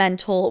own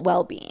mental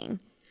well-being.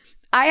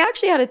 I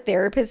actually had a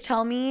therapist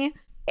tell me,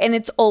 and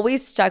it's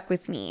always stuck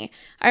with me.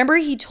 I remember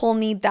he told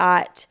me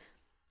that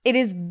it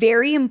is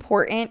very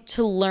important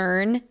to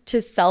learn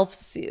to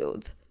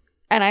self-soothe.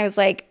 And I was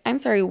like, I'm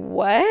sorry,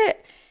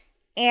 what?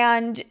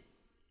 And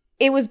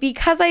it was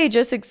because I had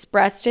just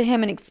expressed to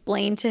him and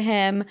explained to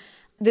him,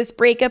 this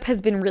breakup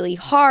has been really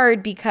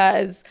hard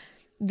because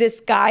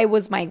this guy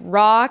was my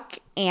rock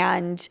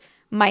and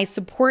my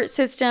support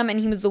system, and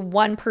he was the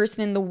one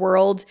person in the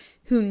world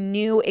who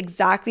knew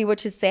exactly what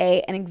to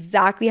say and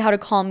exactly how to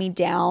calm me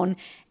down,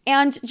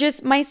 and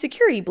just my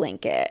security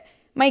blanket,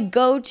 my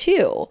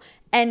go-to.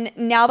 And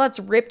now that's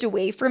ripped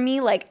away from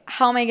me. Like,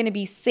 how am I going to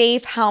be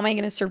safe? How am I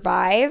going to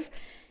survive?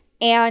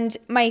 And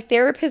my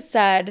therapist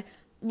said,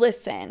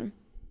 listen,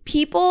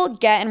 people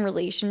get in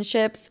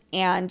relationships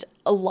and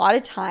a lot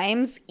of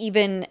times,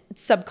 even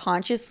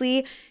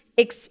subconsciously,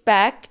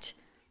 expect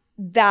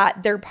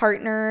that their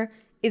partner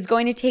is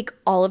going to take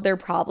all of their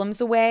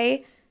problems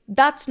away.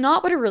 That's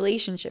not what a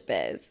relationship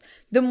is.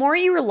 The more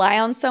you rely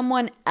on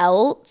someone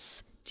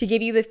else to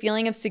give you the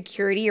feeling of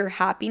security or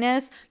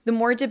happiness, the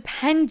more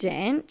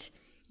dependent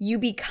you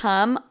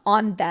become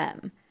on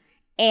them.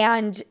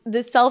 And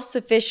the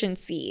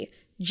self-sufficiency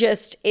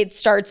it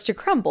starts to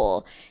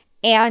crumble.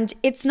 And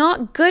it's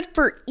not good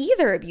for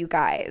either of you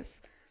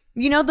guys.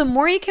 The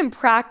more you can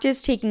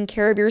practice taking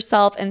care of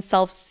yourself and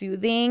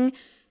self-soothing,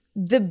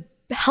 the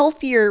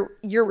healthier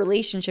your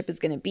relationship is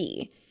going to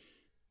be.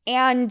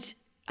 And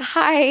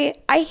I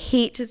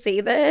hate to say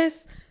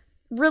this,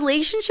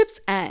 relationships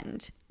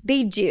end.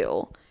 They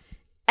do.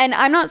 And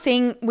I'm not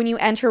saying when you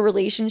enter a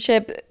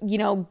relationship,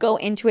 go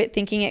into it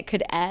thinking it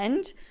could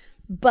end,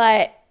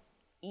 but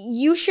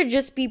you should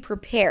just be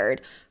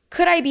prepared.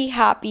 Could I be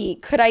happy?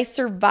 Could I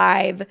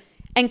survive?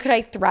 And could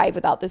I thrive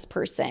without this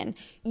person?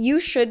 You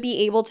should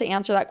be able to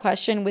answer that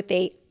question with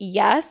a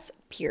yes,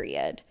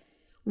 period.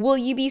 Will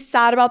you be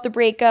sad about the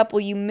breakup? Will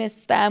you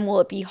miss them?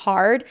 Will it be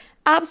hard?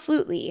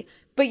 Absolutely.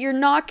 But you're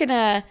not going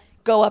to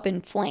go up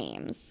in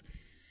flames.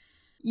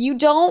 You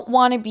don't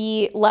want to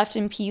be left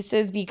in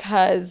pieces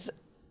because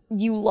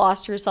you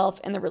lost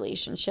yourself in the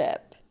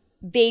relationship.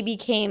 They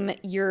became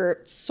your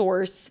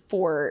source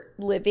for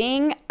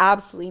living.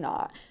 Absolutely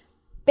not.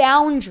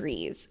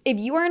 Boundaries. If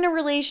you are in a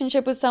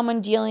relationship with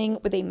someone dealing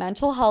with a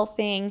mental health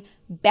thing,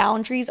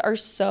 boundaries are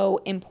so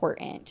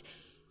important.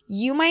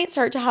 You might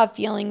start to have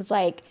feelings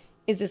like,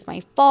 is this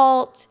my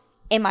fault?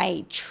 Am I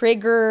a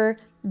trigger?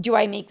 Do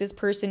I make this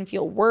person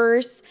feel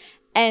worse?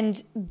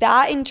 And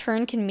that in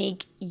turn can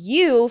make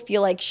you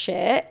feel like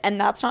shit, and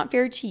that's not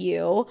fair to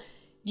you.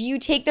 Do you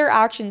take their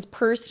actions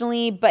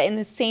personally, but in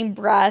the same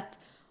breath,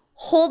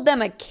 hold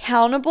them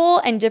accountable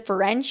and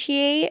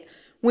differentiate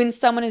when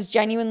someone is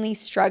genuinely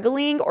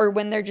struggling or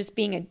when they're just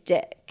being a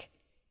dick?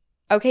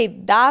 Okay,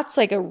 that's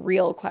like a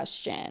real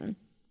question.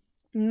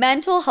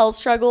 Mental health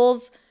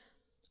struggles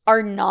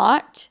are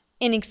not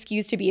an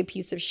excuse to be a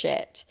piece of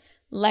shit.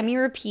 Let me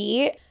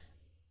repeat.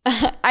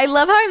 I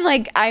love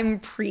how I'm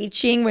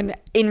preaching when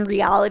in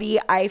reality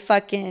I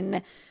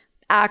fucking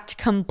act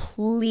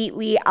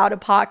completely out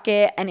of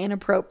pocket and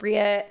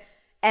inappropriate,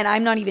 and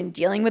I'm not even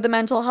dealing with a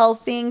mental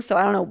health thing, so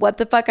I don't know what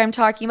the fuck I'm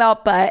talking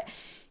about. But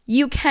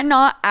you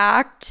cannot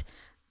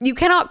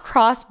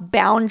cross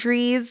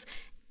boundaries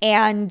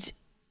and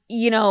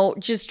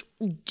just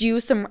do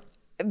some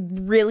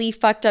really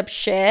fucked up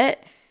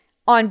shit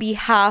on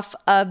behalf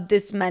of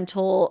this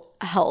mental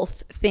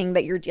health thing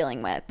that you're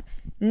dealing with.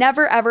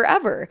 Never, ever,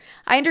 ever.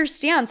 I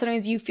understand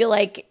sometimes you feel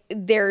like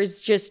there's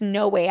just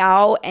no way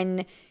out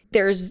and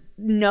there's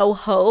no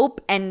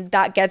hope, and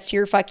that gets to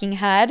your fucking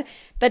head.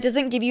 That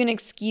doesn't give you an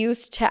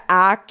excuse to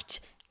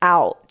act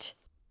out.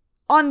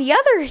 On the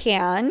other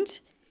hand,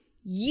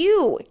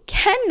 you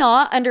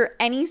cannot, under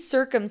any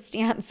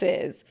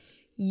circumstances,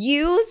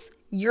 use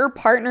your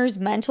partner's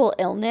mental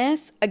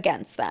illness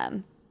against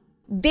them.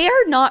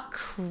 They're not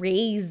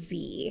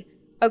crazy,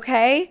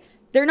 okay?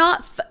 They're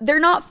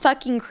not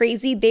fucking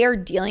crazy. They are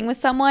dealing with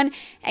someone,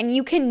 and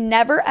you can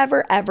never,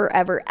 ever, ever,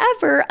 ever,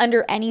 ever,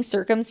 under any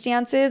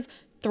circumstances,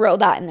 throw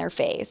that in their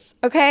face,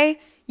 okay?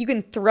 You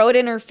can throw it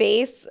in her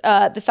face,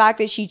 the fact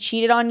that she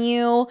cheated on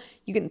you.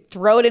 You can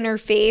throw it in her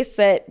face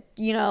that,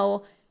 you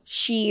know,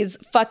 she's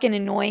fucking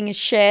annoying as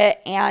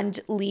shit and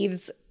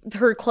leaves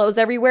her clothes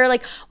everywhere.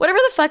 Like, whatever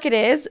the fuck it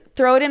is,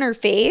 throw it in her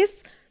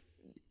face.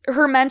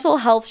 Her mental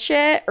health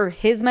shit or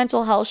his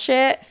mental health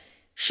shit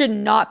should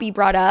not be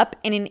brought up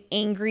in an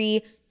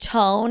angry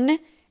tone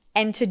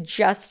and to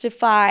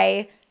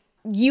justify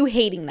you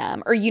hating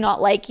them or you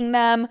not liking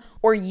them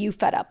or you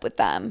fed up with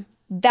them.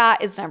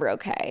 That is never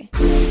okay.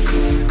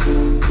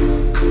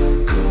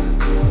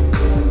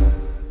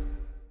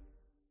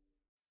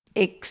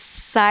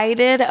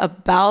 Excited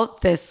about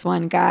this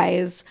one,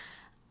 guys.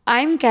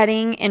 I'm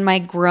getting in my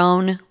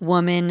grown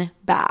woman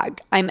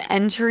bag. I'm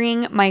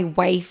entering my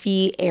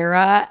wifey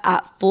era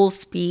at full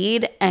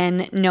speed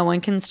and no one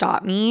can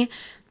stop me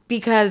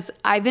because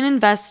I've been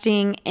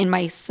investing in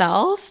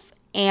myself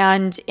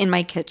and in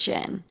my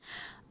kitchen.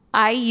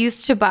 I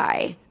used to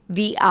buy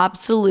the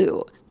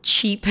absolute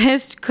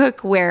cheapest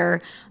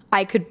cookware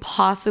I could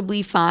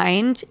possibly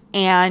find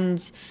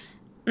and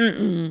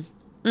not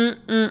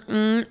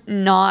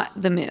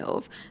the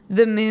move.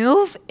 The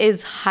move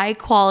is high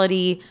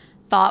quality,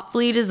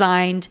 thoughtfully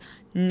designed,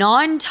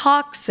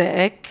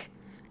 non-toxic,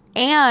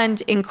 and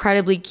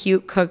incredibly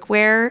cute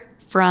cookware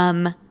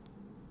from,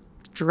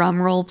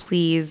 drumroll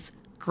please,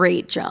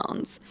 Great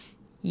Jones.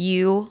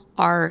 You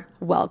are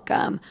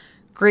welcome.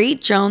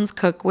 Great Jones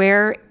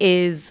cookware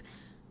is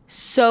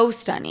so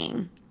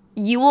stunning.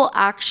 You will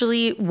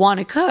actually want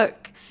to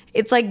cook.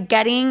 It's like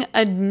getting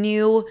a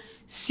new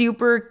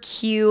super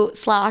cute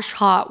 /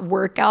 hot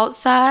workout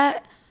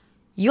set.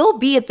 You'll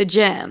be at the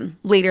gym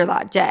later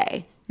that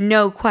day.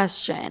 No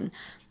question.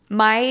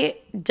 My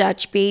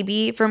Dutch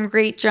baby from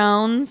Great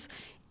Jones,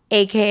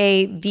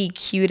 aka the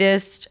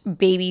cutest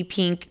baby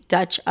pink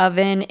Dutch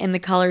oven in the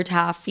color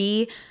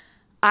taffy,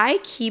 I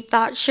keep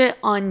that shit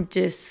on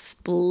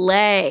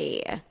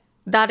display.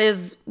 That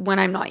is when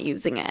I'm not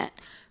using it.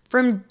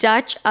 From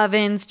Dutch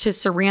ovens to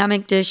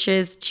ceramic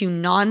dishes to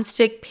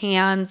nonstick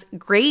pans,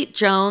 Great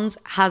Jones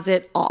has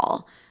it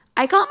all.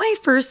 I got my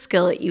first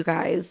skillet, you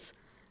guys.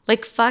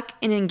 Like, fuck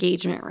an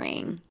engagement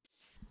ring.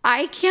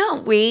 I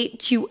can't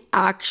wait to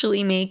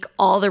actually make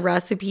all the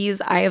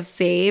recipes I have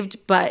saved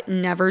but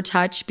never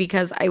touched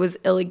because I was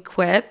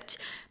ill-equipped.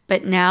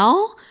 But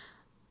now,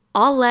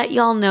 I'll let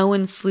y'all know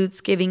when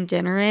Slutsgiving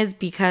dinner is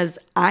because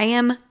I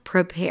am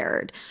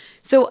prepared.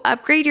 So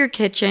upgrade your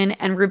kitchen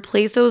and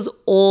replace those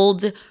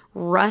old,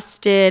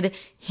 rusted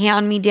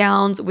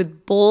hand-me-downs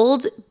with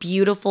bold,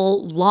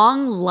 beautiful,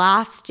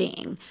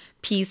 long-lasting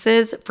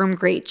pieces from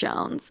Great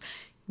Jones.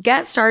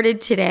 Get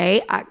started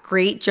today at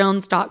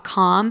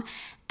greatjones.com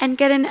and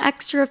get an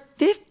extra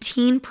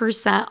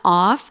 15%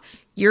 off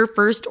your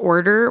first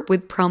order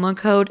with promo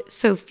code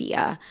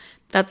SOPHIA.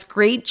 That's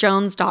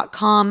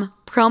greatjones.com,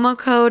 promo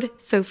code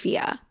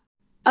SOPHIA.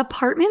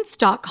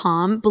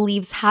 Apartments.com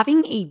believes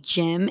having a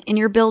gym in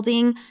your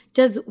building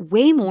does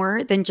way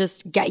more than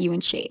just get you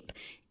in shape.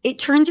 It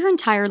turns your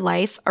entire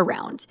life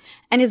around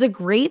and is a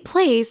great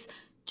place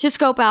to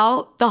scope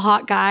out the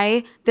hot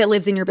guy that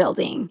lives in your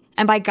building.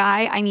 And by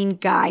guy, I mean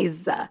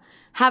guys.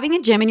 Having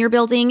a gym in your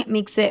building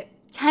makes it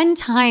 10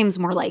 times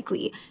more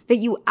likely that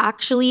you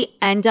actually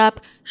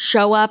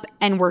show up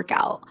and work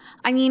out.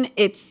 I mean,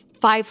 it's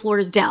 5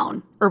 floors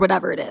down or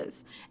whatever it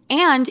is.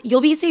 And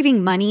you'll be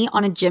saving money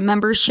on a gym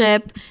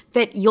membership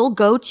that you'll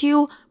go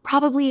to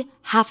probably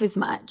half as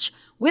much.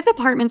 With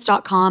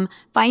Apartments.com,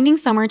 finding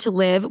somewhere to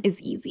live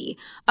is easy.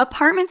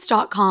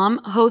 Apartments.com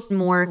hosts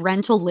more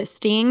rental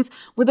listings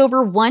with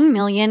over 1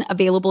 million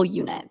available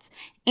units.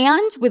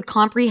 And with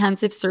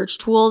comprehensive search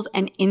tools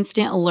and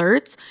instant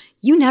alerts,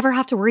 you never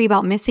have to worry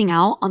about missing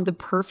out on the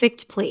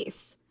perfect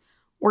place.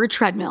 Or a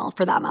treadmill,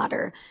 for that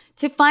matter.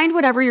 To find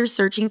whatever you're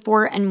searching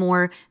for and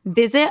more,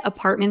 visit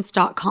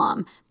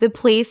Apartments.com, the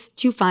place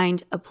to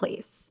find a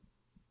place.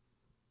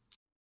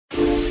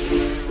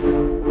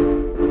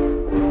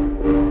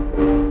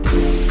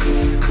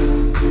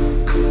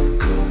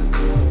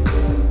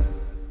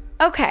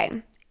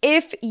 Okay,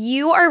 if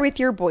you are with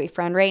your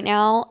boyfriend right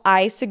now,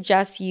 I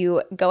suggest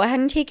you go ahead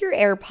and take your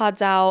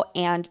AirPods out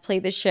and play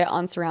this shit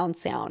on surround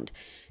sound.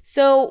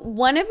 So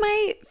one of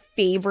my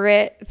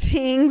favorite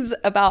things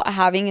about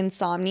having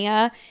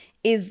insomnia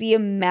is the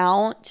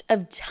amount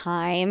of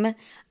time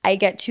I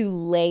get to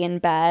lay in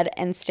bed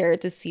and stare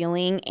at the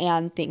ceiling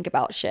and think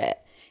about shit.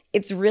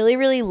 It's really,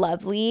 really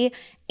lovely.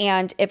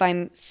 And if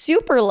I'm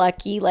super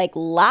lucky, like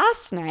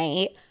last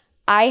night,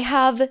 I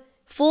have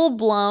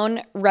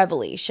full-blown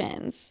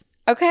revelations,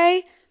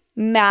 okay?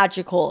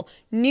 Magical,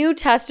 New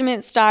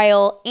Testament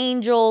style,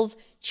 angels,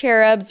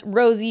 cherubs,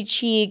 rosy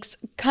cheeks,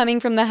 coming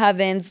from the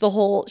heavens, the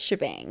whole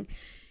shebang.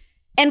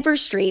 And for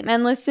straight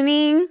men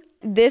listening,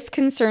 this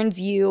concerns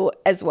you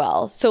as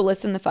well, so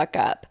listen the fuck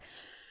up.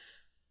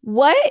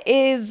 What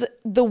is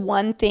the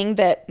one thing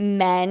that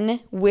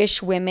men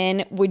wish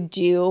women would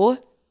do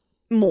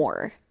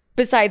more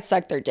besides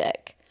suck their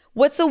dick?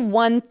 What's the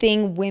one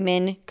thing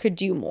women could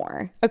do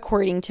more,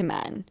 according to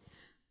men?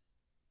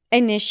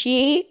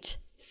 Initiate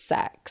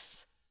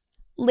sex.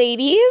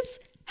 Ladies,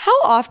 How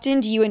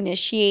often do you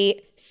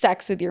initiate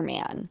sex with your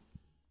man?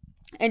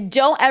 And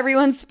don't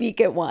everyone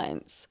speak at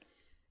once.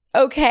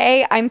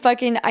 Okay, I'm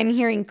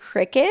hearing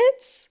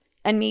crickets.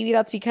 And maybe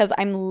that's because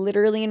I'm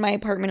literally in my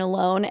apartment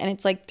alone and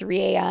it's like 3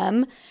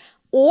 a.m.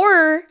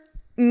 Or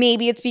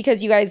maybe it's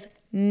because you guys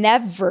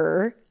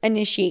never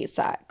initiate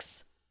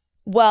sex.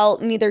 Well,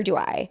 neither do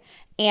I.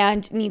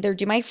 And neither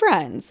do my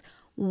friends.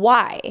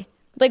 Why?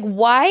 Like,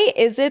 why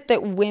is it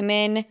that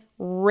women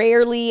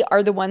rarely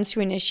are the ones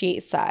who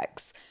initiate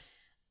sex?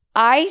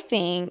 I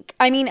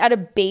mean, at a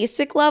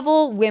basic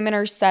level, women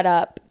are set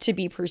up to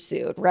be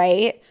pursued,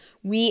 right?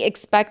 We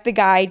expect the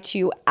guy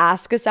to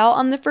ask us out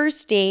on the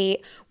first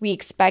date. We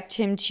expect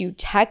him to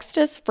text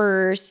us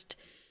first.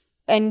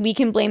 And we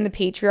can blame the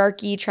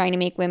patriarchy trying to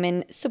make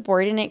women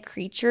subordinate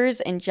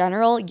creatures in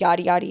general,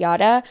 yada, yada,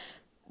 yada.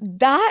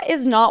 That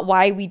is not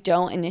why we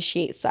don't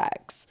initiate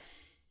sex.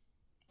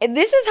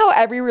 This is how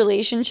every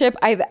relationship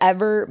I've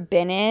ever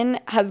been in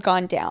has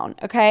gone down,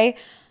 okay?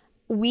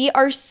 We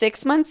are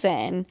 6 months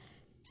in.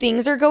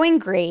 Things are going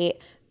great.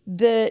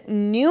 The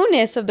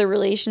newness of the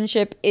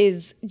relationship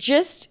is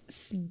just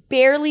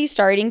barely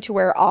starting to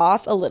wear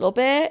off a little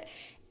bit.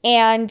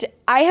 And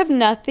I have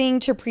nothing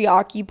to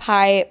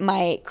preoccupy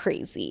my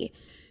crazy.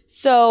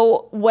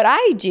 So what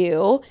I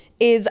do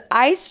is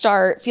I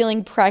start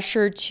feeling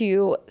pressure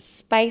to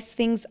spice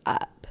things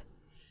up.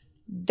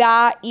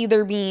 That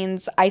either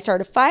means I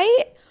start a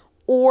fight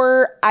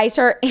or I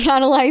start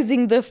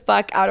analyzing the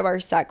fuck out of our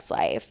sex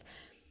life.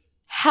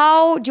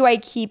 How do I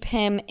keep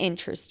him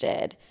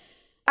interested?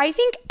 I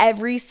think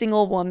every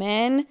single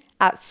woman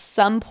at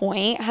some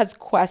point has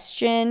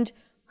questioned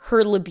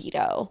her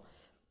libido.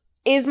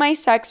 Is my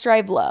sex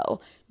drive low?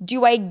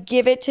 Do I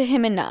give it to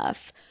him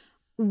enough?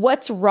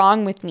 What's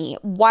wrong with me?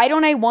 Why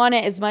don't I want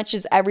it as much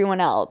as everyone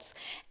else?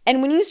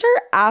 And when you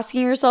start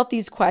asking yourself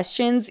these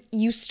questions,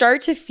 you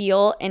start to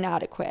feel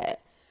inadequate.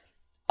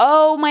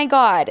 Oh my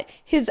God,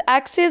 his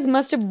exes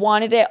must have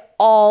wanted it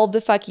all the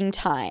fucking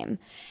time.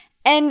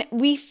 And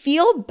we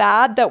feel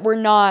bad that we're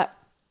not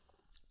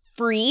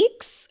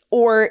freaks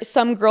or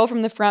some girl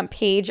from the front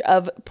page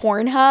of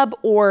Pornhub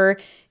or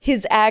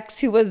his ex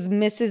who was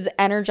Mrs.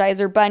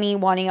 Energizer Bunny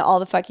wanting it all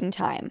the fucking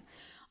time.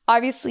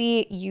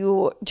 Obviously,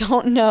 you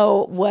don't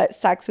know what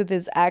sex with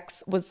his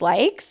ex was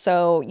like,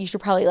 so you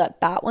should probably let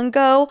that one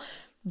go.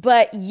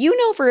 But you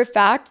know for a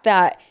fact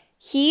that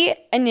he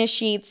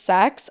initiates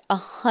sex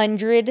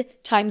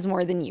 100 times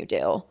more than you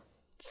do,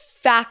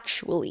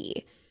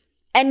 factually.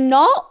 And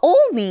not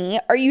only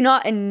are you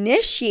not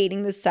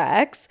initiating the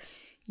sex,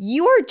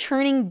 you are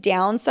turning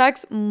down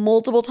sex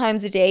multiple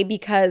times a day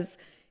because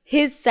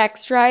his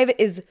sex drive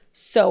is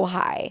so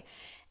high.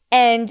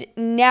 And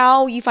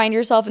now you find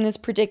yourself in this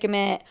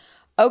predicament.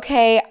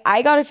 Okay,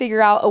 I got to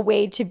figure out a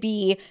way to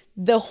be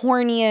the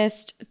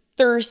horniest,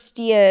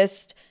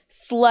 thirstiest,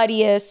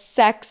 sluttiest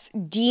sex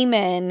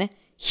demon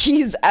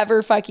he's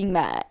ever fucking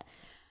met.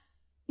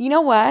 You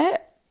know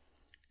what?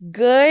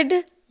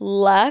 Good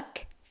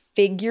luck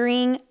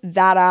figuring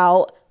that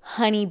out,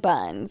 honey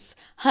buns,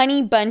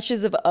 honey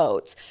bunches of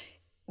oats.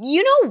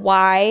 You know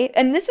why?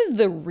 And this is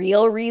the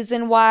real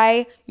reason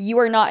why you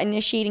are not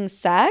initiating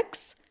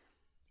sex.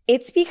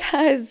 It's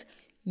because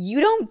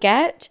you don't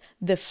get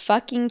the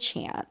fucking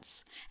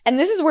chance. And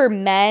this is where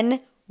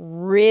men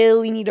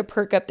really need to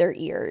perk up their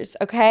ears,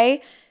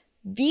 okay?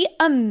 The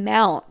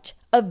amount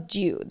of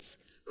dudes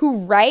who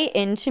write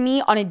into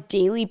me on a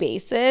daily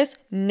basis,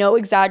 no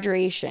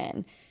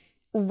exaggeration,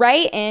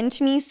 write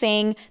into me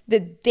saying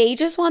that they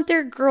just want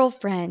their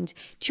girlfriend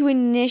to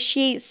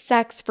initiate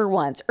sex for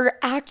once or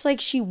act like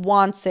she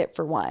wants it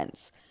for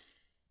once.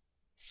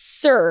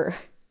 Sir,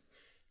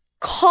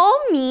 call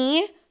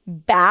me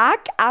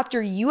back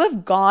after you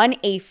have gone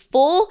a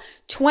full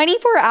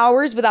 24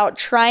 hours without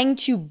trying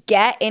to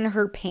get in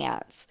her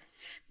pants.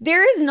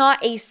 There is not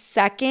a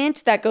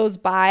second that goes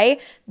by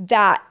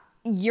that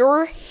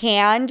your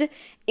hand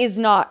is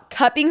not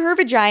cupping her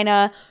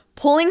vagina,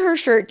 pulling her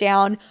shirt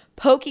down,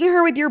 poking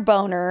her with your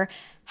boner.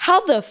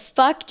 How the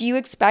fuck do you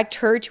expect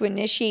her to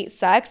initiate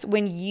sex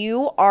when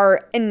you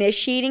are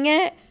initiating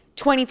it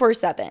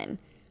 24/7?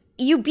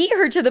 You beat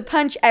her to the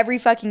punch every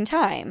fucking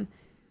time,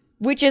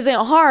 which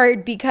isn't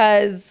hard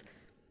because,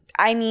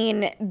 I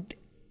mean,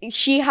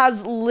 she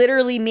has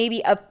literally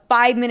maybe a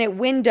 5-minute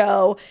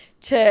window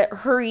to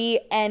hurry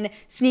and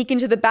sneak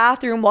into the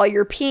bathroom while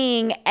you're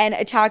peeing and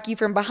attack you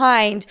from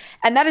behind.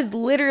 And that is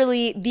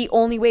literally the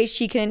only way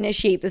she can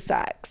initiate the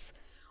sex.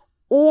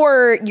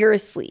 Or you're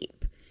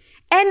asleep.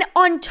 And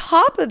on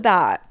top of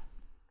that,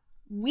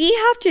 we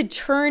have to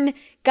turn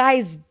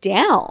guys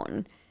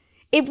down.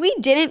 If we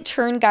didn't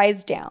turn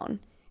guys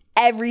down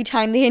every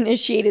time they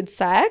initiated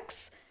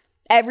sex,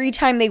 every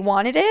time they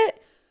wanted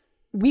it,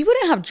 we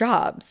wouldn't have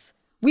jobs.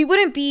 We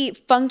wouldn't be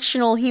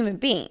functional human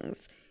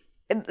beings.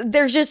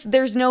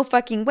 There's no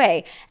fucking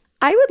way.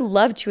 I would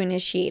love to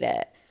initiate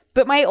it,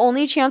 but my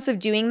only chance of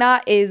doing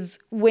that is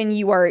when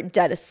you are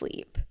dead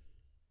asleep.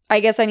 I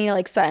guess I need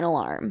to set an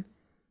alarm.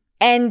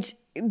 And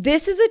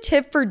this is a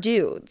tip for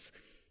dudes.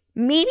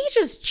 Maybe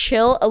just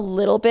chill a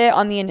little bit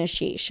on the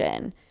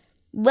initiation.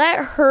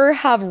 Let her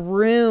have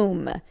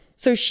room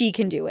so she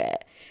can do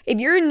it. If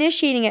you're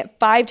initiating it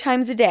 5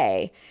 times a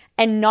day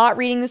and not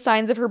reading the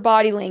signs of her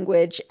body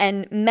language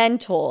and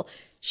mental,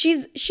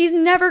 she's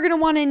never going to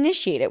want to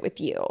initiate it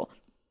with you.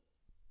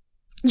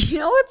 You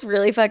know what's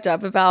really fucked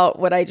up about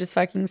what I just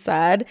fucking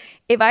said?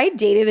 If I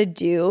dated a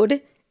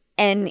dude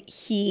and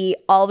he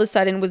all of a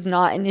sudden was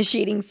not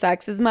initiating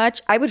sex as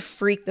much, I would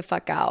freak the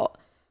fuck out.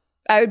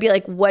 I would be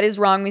like, what is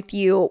wrong with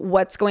you?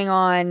 What's going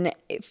on?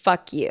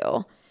 Fuck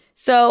you.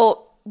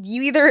 So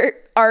you either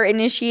are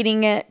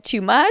initiating it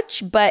too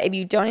much, but if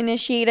you don't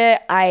initiate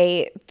it,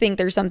 I think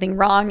there's something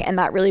wrong, and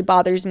that really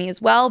bothers me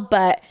as well.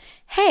 But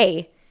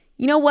hey,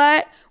 you know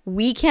what?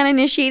 We can't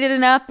initiate it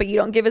enough, but you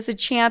don't give us a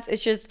chance.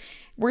 It's just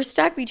we're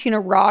stuck between a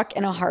rock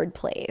and a hard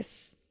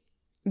place.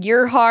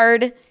 You're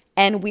hard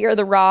and we are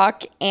the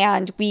rock,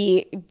 and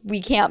we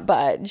can't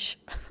budge.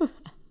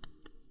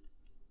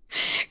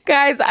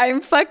 Guys,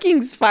 I'm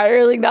fucking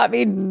spiraling. That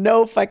made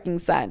no fucking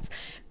sense.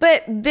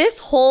 But this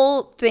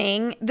whole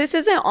thing, this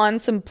isn't on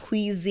some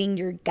pleasing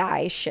your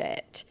guy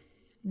shit.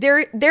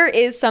 There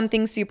is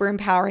something super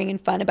empowering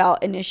and fun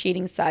about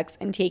initiating sex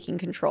and taking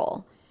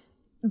control.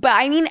 But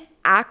I mean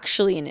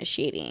actually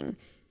initiating,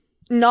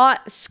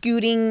 not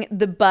scooting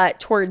the butt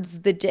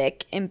towards the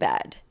dick in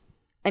bed.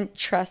 And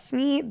trust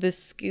me, the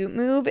scoot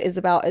move is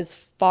about as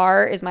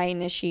far as my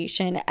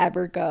initiation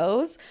ever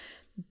goes.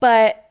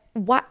 But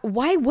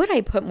why would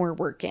I put more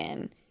work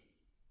in?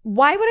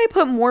 Why would I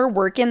put more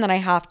work in than I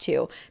have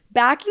to?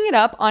 Backing it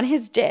up on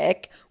his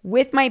dick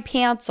with my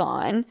pants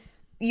on,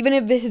 even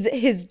if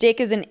his dick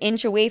is an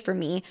inch away from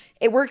me,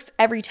 it works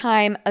every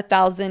time,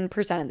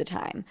 1,000% of the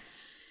time.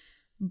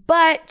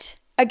 But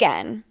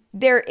again,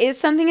 there is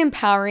something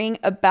empowering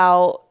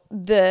about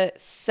the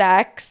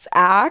sex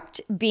act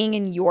being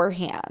in your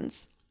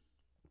hands.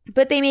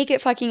 But they make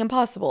it fucking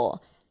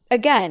impossible.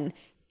 Again,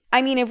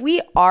 I mean, if we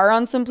are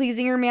on some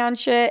pleasing your man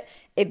shit,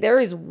 if there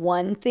is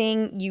one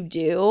thing you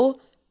do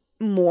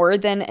more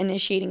than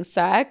initiating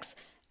sex,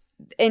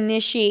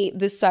 initiate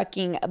the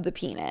sucking of the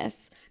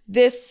penis.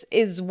 This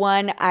is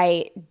one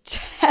I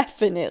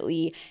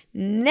definitely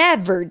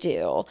never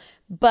do,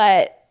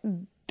 but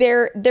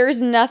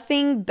there's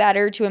nothing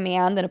better to a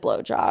man than a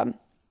blowjob.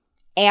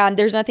 And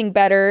there's nothing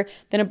better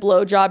than a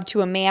blowjob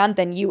to a man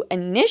than you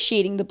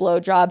initiating the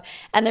blowjob.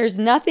 And there's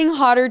nothing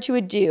hotter to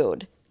a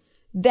dude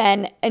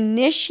than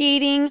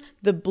initiating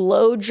the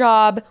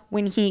blowjob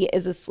when he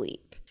is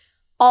asleep.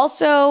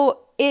 Also,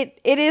 it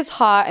is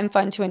hot and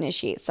fun to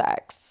initiate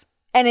sex.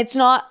 And it's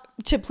not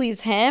to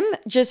please him,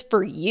 just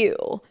for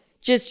you.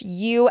 Just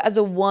you as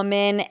a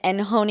woman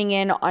and honing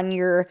in on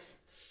your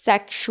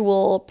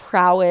sexual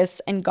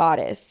prowess and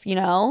goddess, you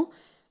know?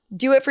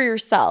 Do it for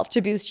yourself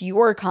to boost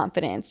your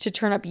confidence, to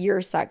turn up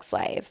your sex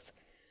life.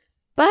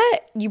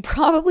 But you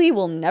probably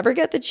will never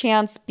get the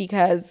chance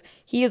because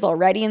he is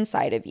already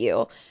inside of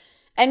you.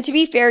 And to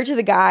be fair to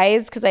the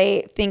guys, because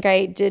I think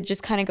I did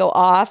just kind of go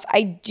off,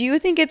 I do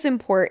think it's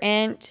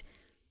important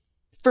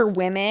for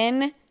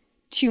women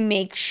to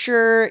make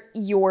sure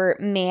your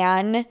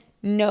man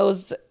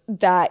knows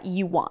that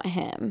you want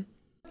him.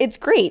 It's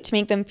great to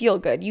make them feel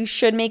good. You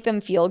should make them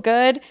feel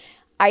good.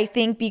 I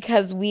think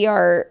because we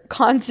are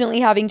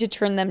constantly having to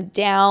turn them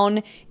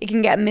down, it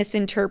can get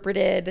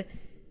misinterpreted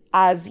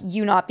as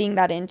you not being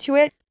that into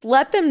it.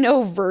 Let them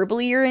know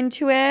verbally you're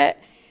into it,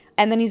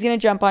 and then he's going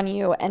to jump on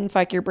you and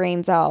fuck your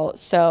brains out.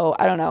 So,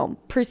 I don't know.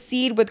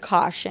 Proceed with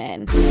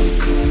caution.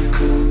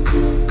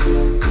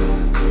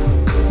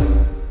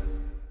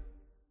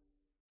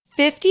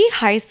 "50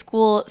 high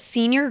school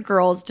senior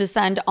girls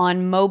descend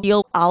on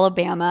Mobile,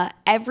 Alabama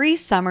every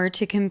summer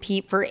to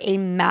compete for a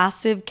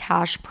massive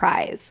cash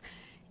prize.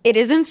 It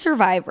isn't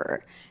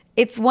Survivor.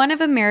 It's one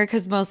of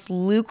America's most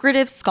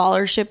lucrative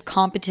scholarship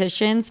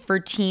competitions for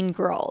teen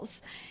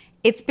girls.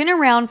 It's been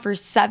around for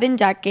 7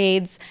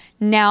 decades.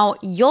 Now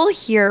you'll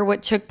hear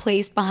what took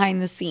place behind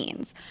the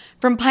scenes.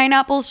 From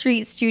Pineapple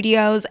Street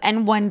Studios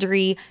and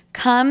Wondery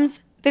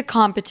comes the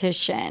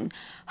competition.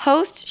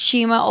 Host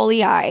Shima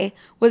Oliai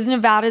was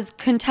Nevada's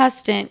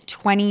contestant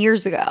 20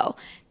 years ago.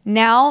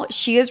 Now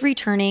she is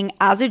returning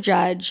as a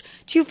judge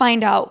to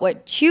find out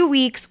what 2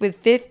 weeks with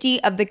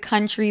 50 of the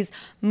country's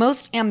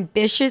most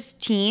ambitious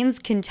teens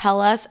can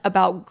tell us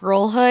about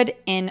girlhood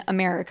in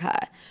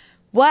America.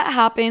 What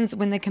happens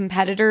when the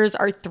competitors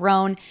are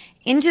thrown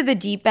into the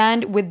deep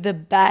end with the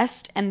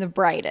best and the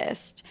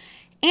brightest?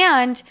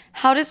 And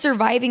how does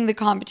surviving the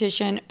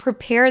competition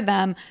prepare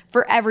them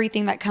for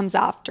everything that comes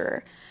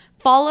after?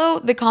 Follow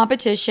the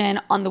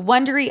competition on the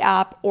Wondery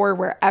app or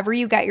wherever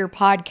you get your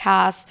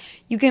podcasts.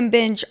 You can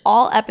binge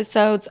all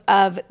episodes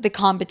of the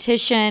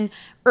competition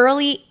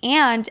early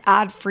and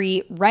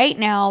ad-free right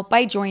now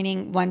by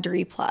joining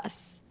Wondery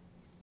Plus.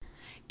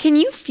 Can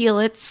you feel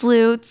it,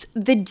 Sloots?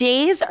 The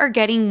days are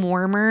getting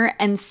warmer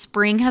and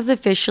spring has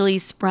officially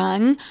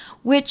sprung,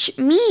 which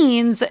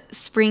means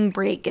spring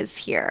break is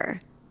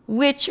here.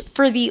 Which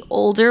for the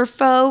older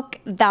folk,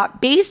 that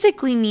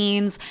basically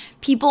means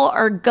people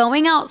are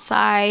going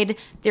outside,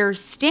 they're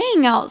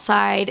staying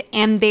outside,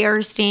 and they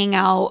are staying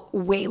out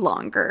way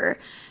longer.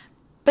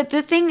 But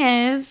the thing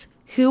is,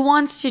 Who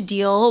wants to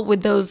deal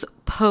with those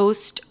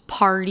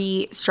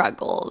post-party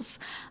struggles?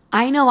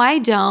 I know I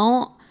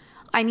don't.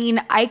 I mean,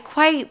 I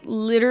quite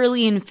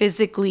literally and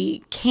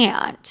physically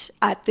can't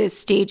at this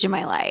stage in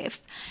my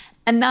life.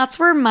 And that's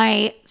where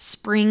my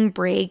spring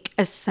break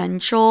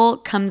essential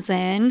comes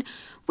in,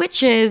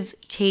 which is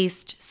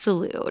Taste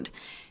Salud.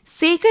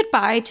 Say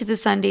goodbye to the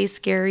Sunday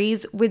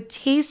scaries with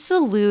Taste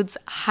Salud's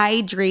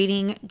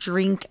hydrating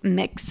drink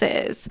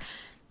mixes.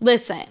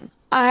 Listen,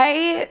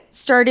 I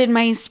started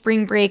my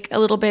spring break a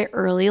little bit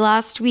early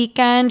last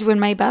weekend when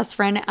my best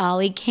friend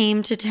Allie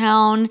came to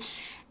town,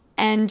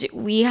 and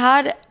we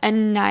had a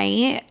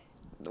night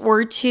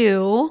or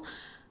two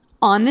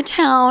on the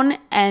town,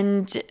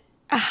 and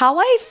how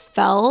I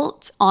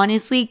felt,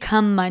 honestly,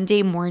 come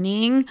Monday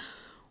morning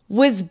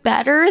was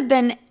better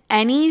than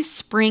any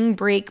spring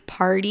break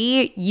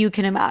party you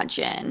can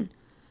imagine.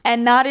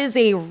 And that is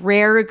a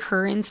rare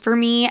occurrence for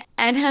me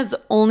and has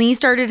only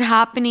started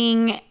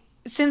happening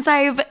since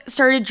I've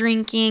started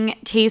drinking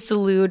Taste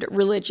Salud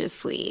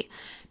religiously.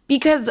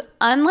 Because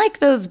unlike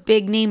those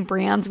big name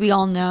brands we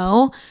all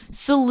know,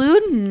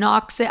 Salud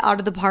knocks it out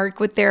of the park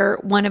with their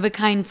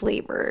one-of-a-kind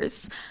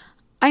flavors.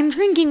 I'm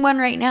drinking one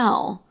right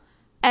now.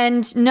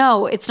 And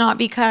no, it's not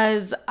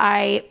because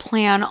I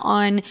plan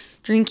on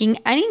drinking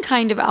any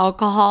kind of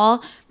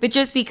alcohol, but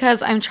just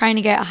because I'm trying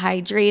to get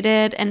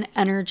hydrated and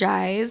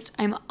energized.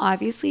 I'm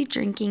obviously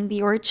drinking the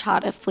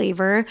horchata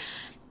flavor,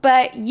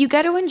 but you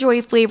get to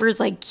enjoy flavors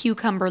like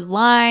cucumber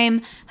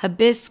lime,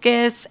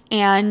 hibiscus,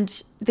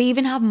 and they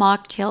even have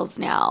mocktails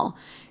now.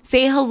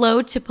 Say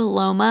hello to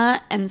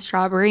Paloma and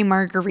strawberry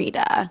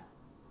margarita.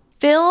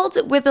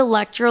 Filled with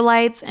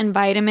electrolytes and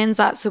vitamins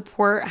that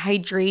support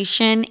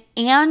hydration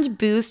and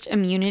boost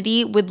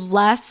immunity with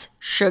less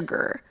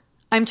sugar.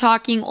 I'm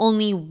talking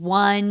only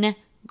 1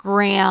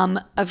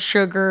 gram of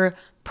sugar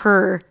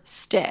per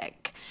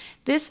stick.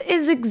 This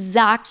is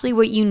exactly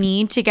what you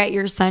need to get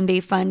your Sunday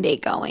fun day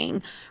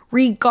going,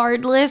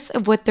 regardless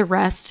of what the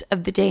rest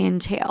of the day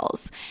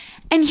entails.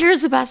 And here's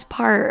the best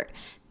part.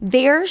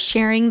 They're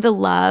sharing the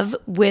love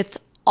with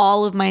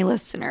all of my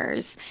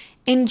listeners.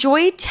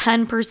 Enjoy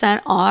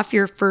 10% off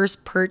your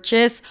first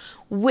purchase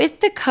with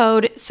the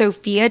code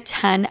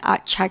SOFIA10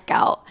 at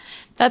checkout.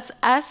 That's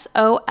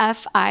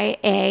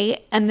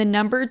SOFIA and the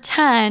number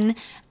 10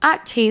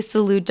 at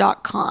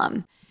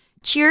tastesalud.com.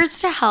 Cheers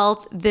to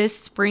health this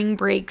spring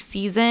break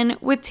season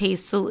with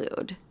Taste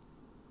Salud.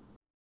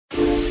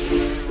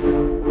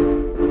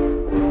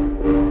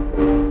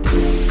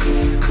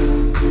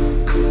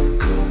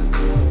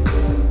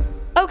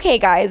 Okay,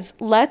 guys,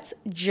 let's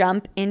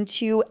jump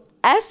into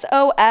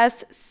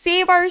SOS,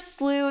 Save Our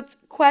Sloots,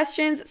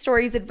 questions,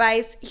 stories,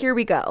 advice. Here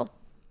we go.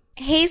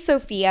 Hey,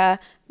 Sophia,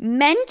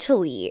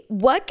 mentally,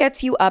 what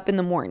gets you up in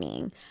the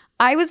morning?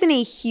 I was in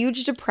a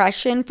huge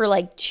depression for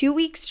like 2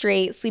 weeks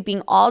straight,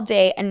 sleeping all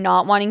day and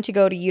not wanting to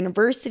go to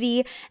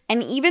university.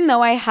 And even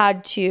though I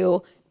had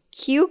to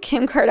cue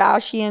Kim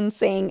Kardashian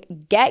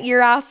saying, get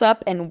your ass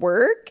up and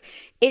work,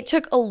 it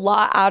took a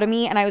lot out of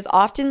me and I was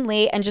often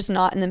late and just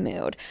not in the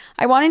mood.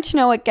 I wanted to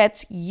know what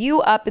gets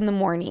you up in the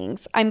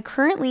mornings. I'm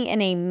currently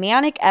in a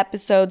manic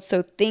episode,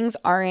 so things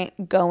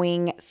aren't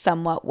going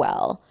somewhat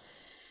well.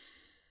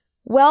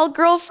 Well,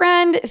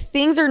 girlfriend,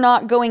 things are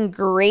not going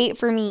great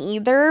for me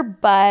either,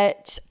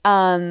 but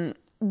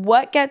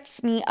what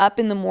gets me up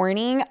in the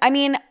morning? I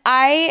mean,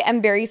 I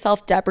am very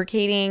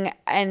self-deprecating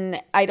and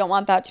I don't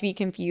want that to be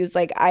confused.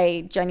 Like,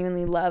 I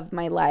genuinely love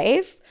my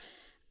life.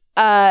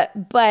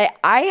 But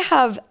I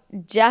have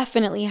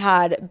definitely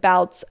had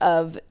bouts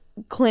of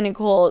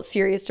clinical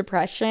serious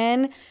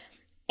depression.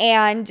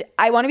 And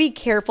I want to be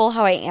careful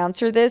how I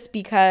answer this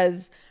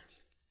because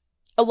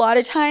a lot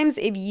of times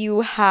if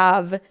you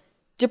have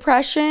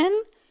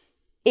depression,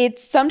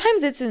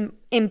 sometimes it's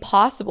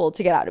impossible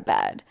to get out of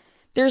bed.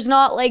 There's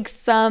not like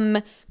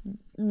some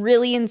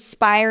really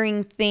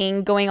inspiring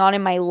thing going on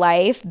in my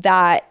life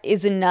that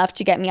is enough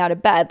to get me out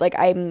of bed. Like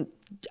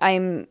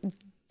I'm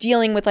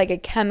dealing with like a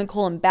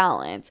chemical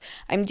imbalance.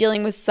 I'm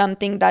dealing with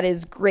something that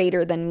is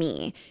greater than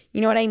me. You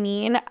know what I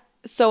mean?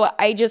 So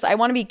I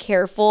want to be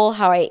careful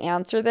how I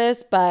answer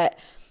this, but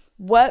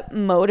what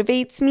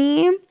motivates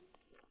me?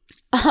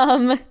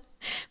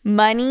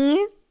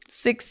 Money,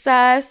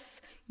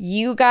 success,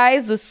 you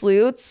guys, the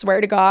sleuths,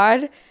 swear to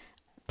God,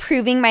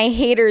 proving my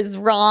haters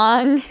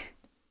wrong.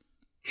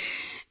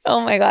 Oh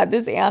my God,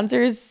 this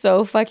answer is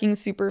so fucking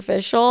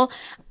superficial.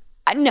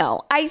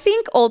 No, I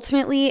think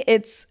ultimately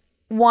it's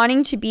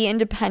wanting to be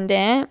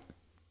independent.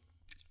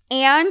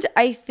 And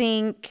I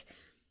think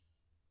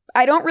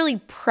I don't really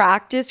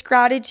practice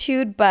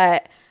gratitude,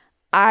 but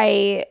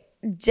I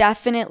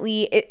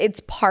definitely,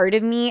 it's part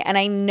of me and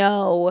I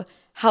know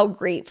how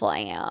grateful I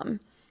am.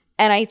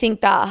 And I think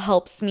that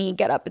helps me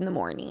get up in the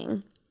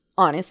morning,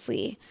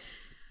 honestly.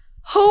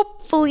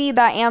 Hopefully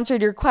that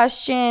answered your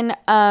question.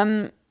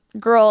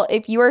 Girl,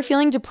 if you are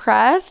feeling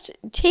depressed,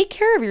 take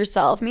care of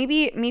yourself.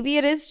 Maybe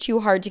it is too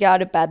hard to get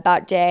out of bed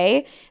that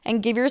day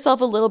and give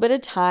yourself a little bit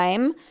of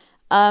time.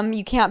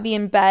 You can't be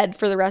in bed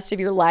for the rest of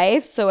your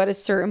life. So at a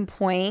certain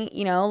point,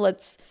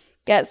 let's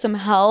get some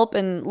help,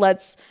 and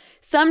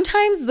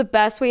sometimes the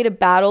best way to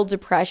battle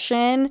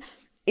depression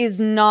is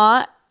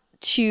not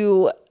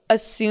to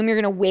assume you're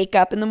going to wake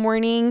up in the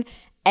morning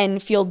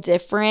and feel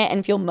different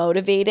and feel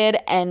motivated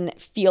and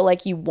feel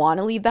like you want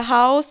to leave the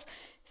house.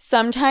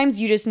 Sometimes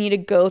you just need to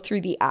go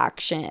through the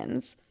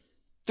actions.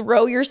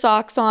 Throw your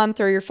socks on,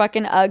 throw your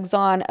fucking Uggs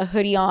on, a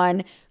hoodie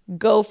on,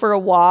 go for a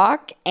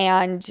walk,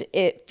 and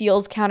it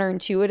feels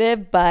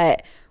counterintuitive,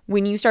 but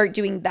when you start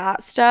doing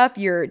that stuff,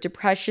 your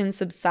depression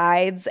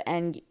subsides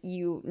and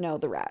you know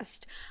the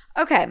rest.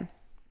 Okay,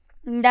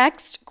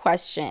 next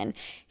question.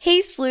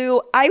 Hey,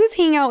 Slew, I was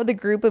hanging out with a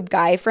group of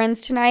guy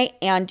friends tonight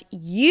and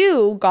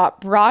you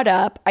got brought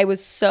up. I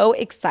was so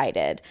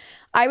excited.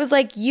 I was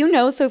like, you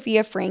know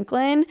Sofia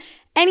Franklyn?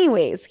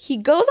 Anyways, he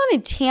goes on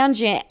a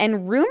tangent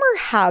and rumor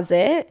has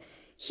it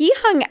he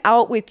hung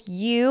out with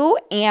you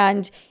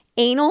and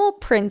Anal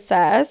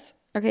Princess,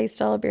 okay,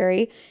 Stella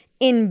Berry,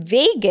 in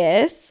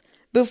Vegas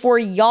before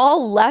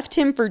y'all left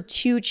him for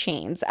 2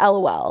 Chainz,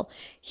 LOL.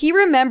 He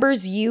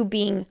remembers you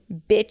being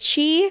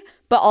bitchy,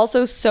 but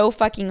also so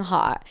fucking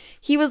hot.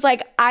 He was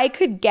like, I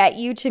could get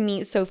you to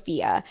meet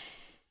Sofia.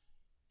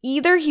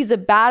 Either he's a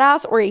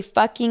badass or a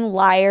fucking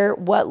liar.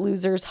 What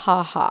losers,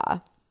 haha.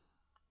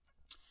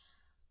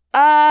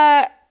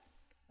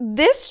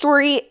 This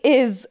story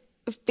is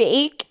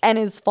fake and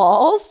is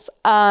false.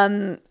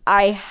 I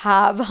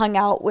have hung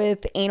out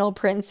with Anal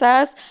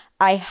Princess.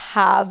 I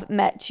have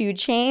met 2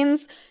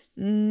 Chainz,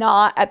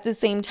 not at the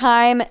same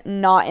time,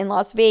 not in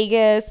Las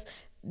Vegas.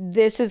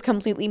 This is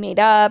completely made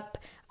up.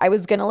 I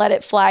was gonna let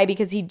it fly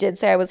because he did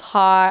say I was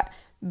hot,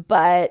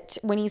 but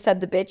when he said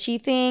the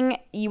bitchy thing,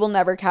 you will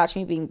never catch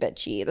me being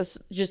bitchy. That's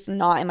just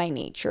not in my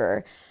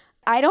nature.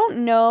 I don't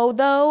know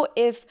though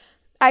if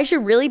I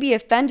should really be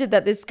offended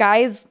that this guy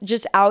is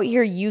just out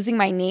here using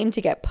my name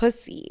to get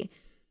pussy.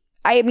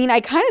 I mean, I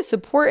kind of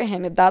support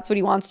him if that's what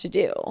he wants to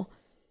do.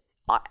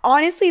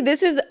 Honestly,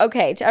 this is,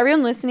 okay, to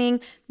everyone listening,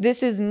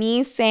 this is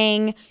me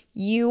saying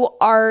you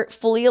are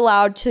fully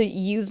allowed to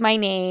use my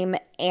name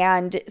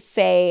and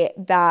say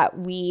that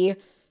we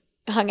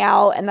hung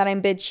out and that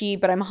I'm bitchy,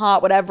 but I'm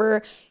hot,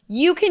 whatever.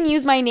 You can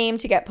use my name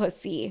to get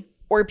pussy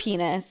or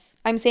penis.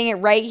 I'm saying it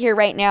right here,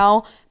 right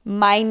now.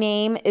 My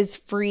name is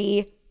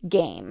free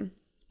game.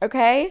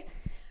 Okay?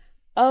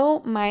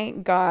 Oh my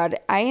God.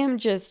 I am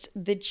just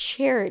the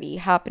charity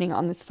happening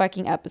on this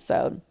fucking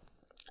episode.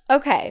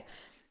 Okay.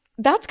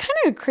 That's kind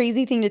of a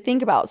crazy thing to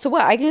think about. So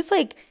what? I can just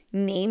like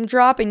name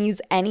drop and use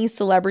any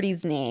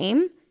celebrity's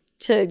name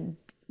to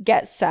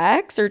get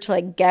sex or to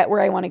like get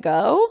where I want to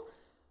go?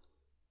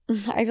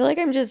 I feel like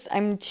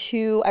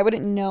I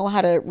wouldn't know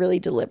how to really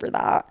deliver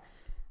that.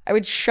 I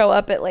would show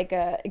up at like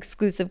a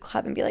exclusive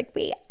club and be like,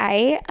 wait,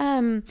 I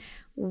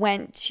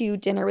went to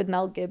dinner with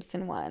Mel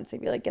Gibson once.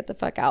 I'd be like, get the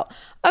fuck out.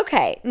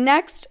 Okay,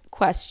 next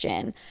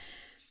question.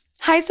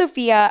 Hi,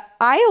 Sofia.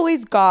 I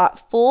always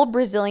got full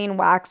Brazilian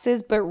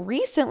waxes, but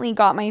recently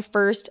got my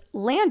first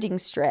landing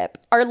strip.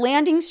 Are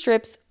landing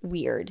strips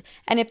weird?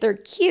 And if they're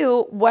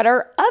cute, what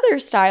are other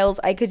styles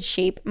I could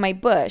shape my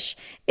bush?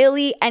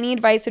 Illy, any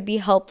advice would be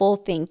helpful.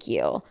 Thank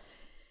you.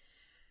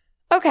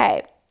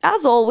 Okay,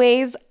 as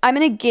always, I'm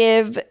going to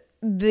give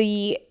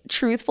the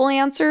truthful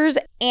answers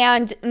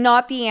and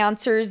not the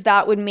answers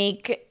that would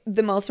make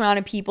the most amount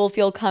of people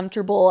feel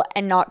comfortable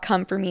and not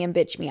come for me and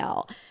bitch me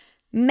out.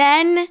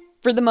 Men,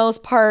 for the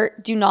most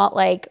part, do not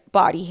like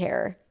body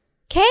hair.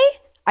 Okay?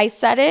 I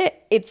said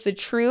it. It's the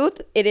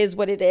truth. It is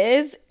what it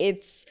is.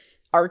 It's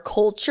our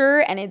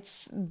culture and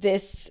it's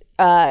this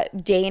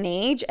day and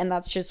age, and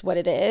that's just what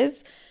it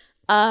is.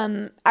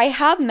 I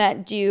have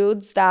met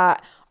dudes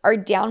that are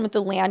down with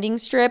the landing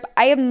strip.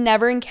 I have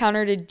never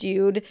encountered a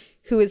dude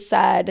who has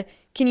said,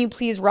 can you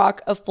please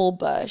rock a full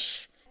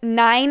bush?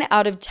 9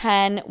 out of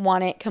 10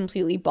 want it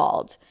completely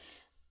bald.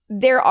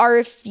 There are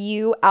a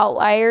few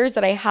outliers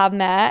that I have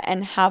met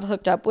and have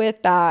hooked up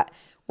with that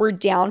were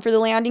down for the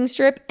landing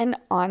strip. And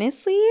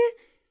honestly,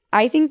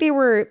 I think they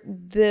were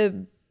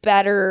the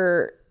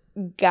better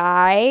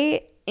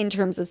guy in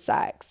terms of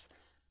sex.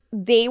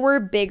 They were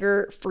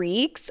bigger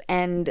freaks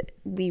and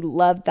we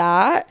love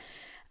that.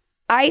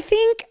 I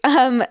think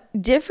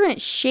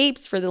different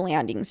shapes for the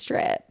landing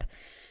strip.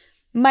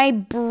 My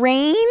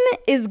brain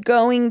is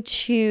going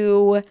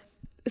to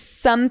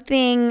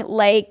something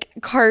like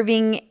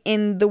carving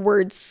in the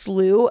word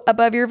slew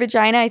above your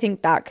vagina. I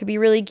think that could be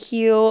really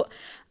cute.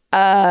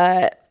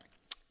 What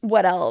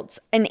else?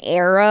 An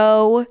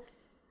arrow,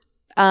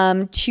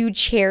 2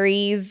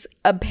 cherries,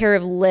 a pair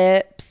of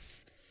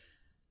lips,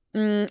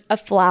 a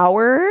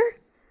flower.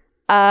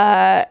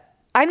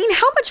 I mean,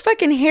 how much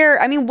fucking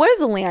hair? I mean, what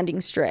is a landing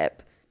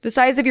strip? The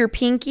size of your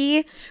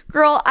pinky?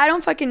 Girl, I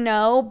don't fucking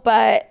know,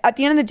 but at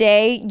the end of the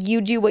day,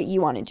 you do what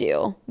you want to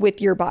do with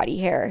your body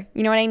hair.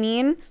 You know what I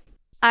mean?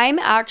 I'm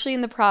actually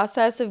in the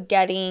process of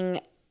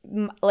getting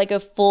like a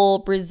full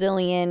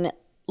Brazilian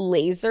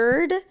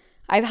lasered.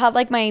 I've had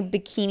like my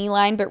bikini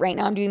line, but right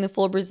now I'm doing the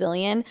full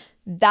Brazilian.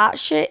 That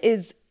shit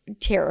is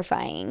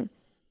terrifying.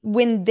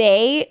 When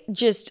they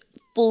just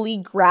fully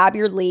grab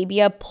your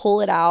labia,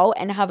 pull it out,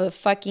 and have a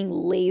fucking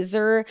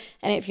laser,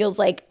 and it feels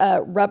like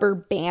a rubber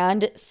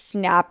band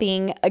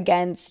snapping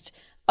against,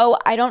 oh,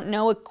 I don't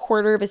know, a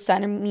quarter of a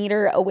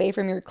centimeter away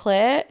from your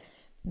clit.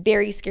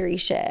 Very scary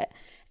shit.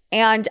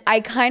 And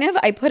I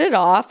put it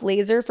off,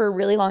 laser, for a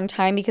really long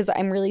time because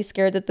I'm really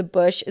scared that the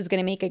bush is going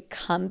to make a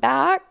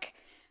comeback.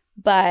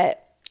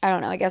 But I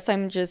don't know. I guess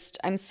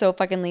I'm so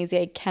fucking lazy.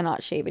 I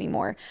cannot shave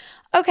anymore.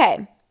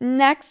 Okay,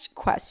 next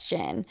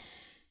question.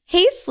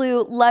 Hey,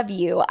 Slew, love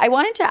you. I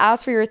wanted to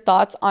ask for your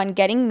thoughts on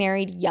getting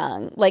married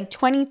young, like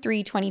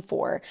 23,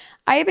 24.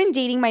 I have been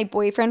dating my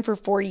boyfriend for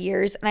 4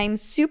 years and I'm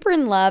super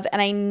in love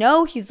and I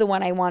know he's the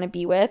one I want to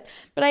be with,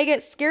 but I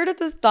get scared at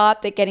the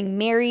thought that getting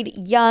married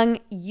young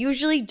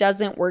usually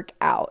doesn't work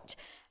out.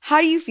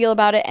 How do you feel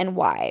about it and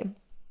why?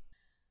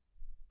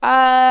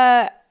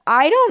 I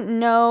don't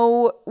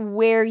know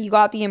where you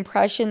got the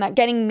impression that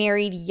getting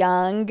married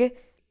young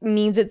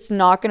means it's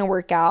not going to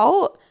work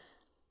out.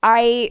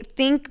 I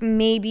think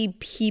maybe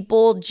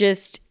people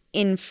just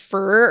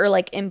infer or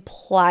like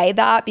imply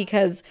that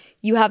because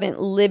you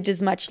haven't lived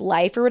as much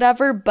life or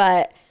whatever.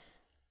 But,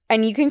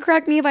 and you can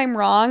correct me if I'm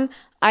wrong,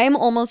 I am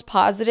almost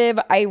positive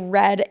I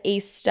read a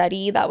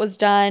study that was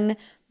done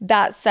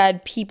that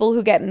said people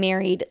who get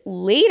married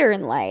later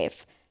in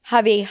life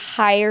have a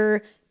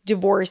higher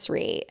divorce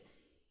rate.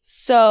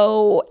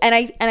 So, and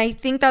I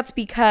think that's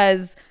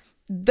because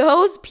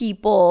those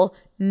people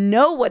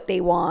know what they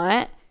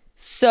want.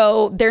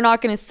 So they're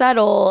not going to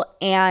settle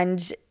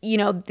and, you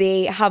know,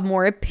 they have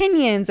more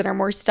opinions and are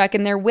more stuck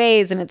in their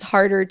ways and it's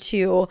harder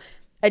to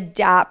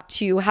adapt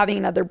to having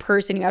another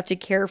person you have to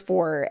care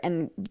for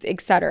and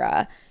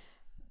etc.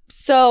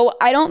 So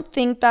I don't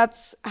think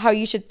that's how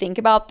you should think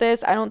about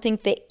this. I don't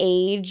think the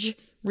age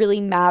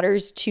really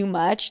matters too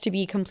much, to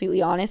be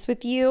completely honest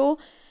with you.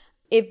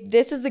 If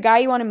this is the guy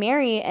you want to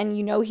marry and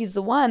you know he's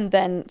the one,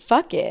 then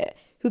fuck it.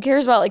 Who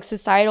cares about like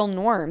societal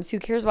norms? Who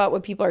cares about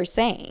what people are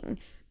saying?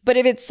 But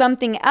if it's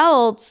something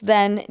else,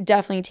 then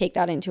definitely take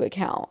that into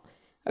account,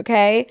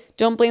 okay?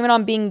 Don't blame it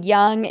on being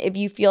young. If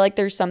you feel like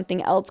there's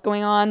something else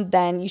going on,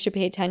 then you should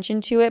pay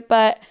attention to it.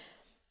 But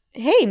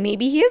hey,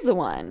 maybe he is the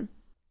one.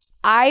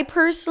 I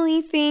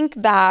personally think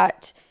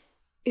that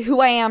who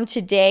I am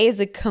today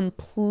is a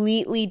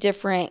completely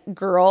different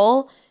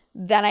girl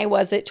than I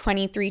was at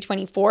 23,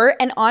 24,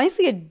 and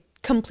honestly a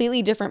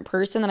completely different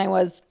person than I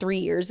was 3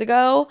 years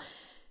ago.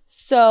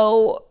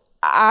 So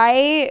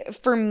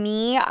for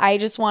me, I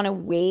just want to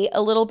wait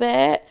a little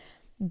bit.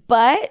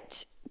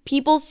 But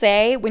people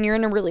say when you're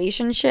in a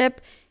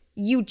relationship,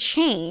 you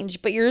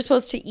change, but you're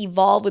supposed to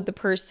evolve with the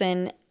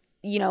person,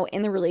 you know,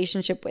 in the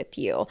relationship with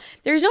you.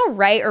 There's no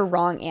right or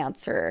wrong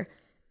answer.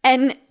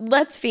 And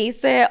let's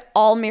face it,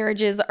 all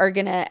marriages are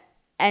going to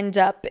end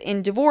up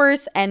in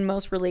divorce and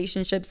most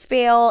relationships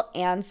fail.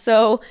 And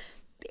so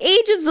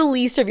age is the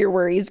least of your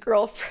worries,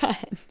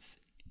 girlfriends.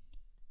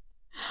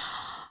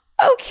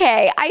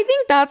 Okay, I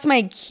think that's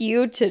my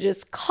cue to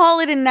just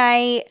call it a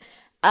night.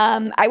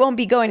 I won't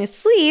be going to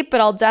sleep,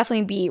 but I'll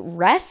definitely be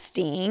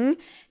resting.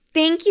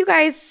 Thank you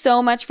guys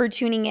so much for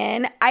tuning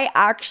in. I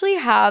actually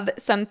have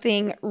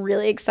something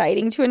really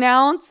exciting to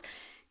announce.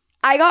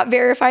 I got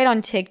verified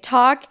on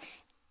TikTok,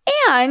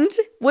 and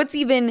what's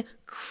even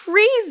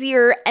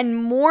crazier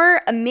and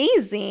more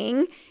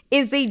amazing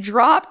is they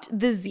dropped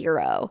the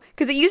 0,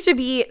 because it used to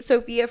be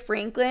Sophia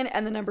Franklin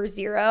and the number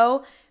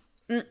 0.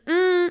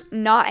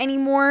 Not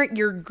anymore.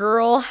 Your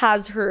girl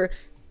has her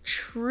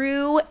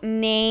true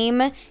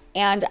name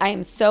and I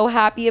am so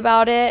happy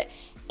about it.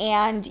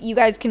 And you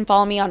guys can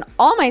follow me on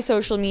all my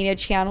social media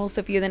channels,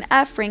 Sophia with an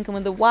F, Franklin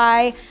with a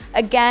Y.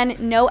 Again,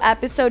 no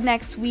episode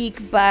next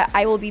week, but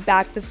I will be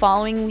back the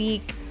following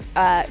week,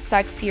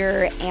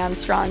 sexier and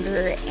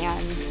stronger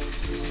and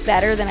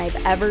better than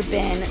I've ever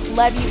been.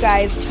 Love you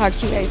guys. Talk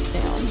to you guys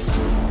soon.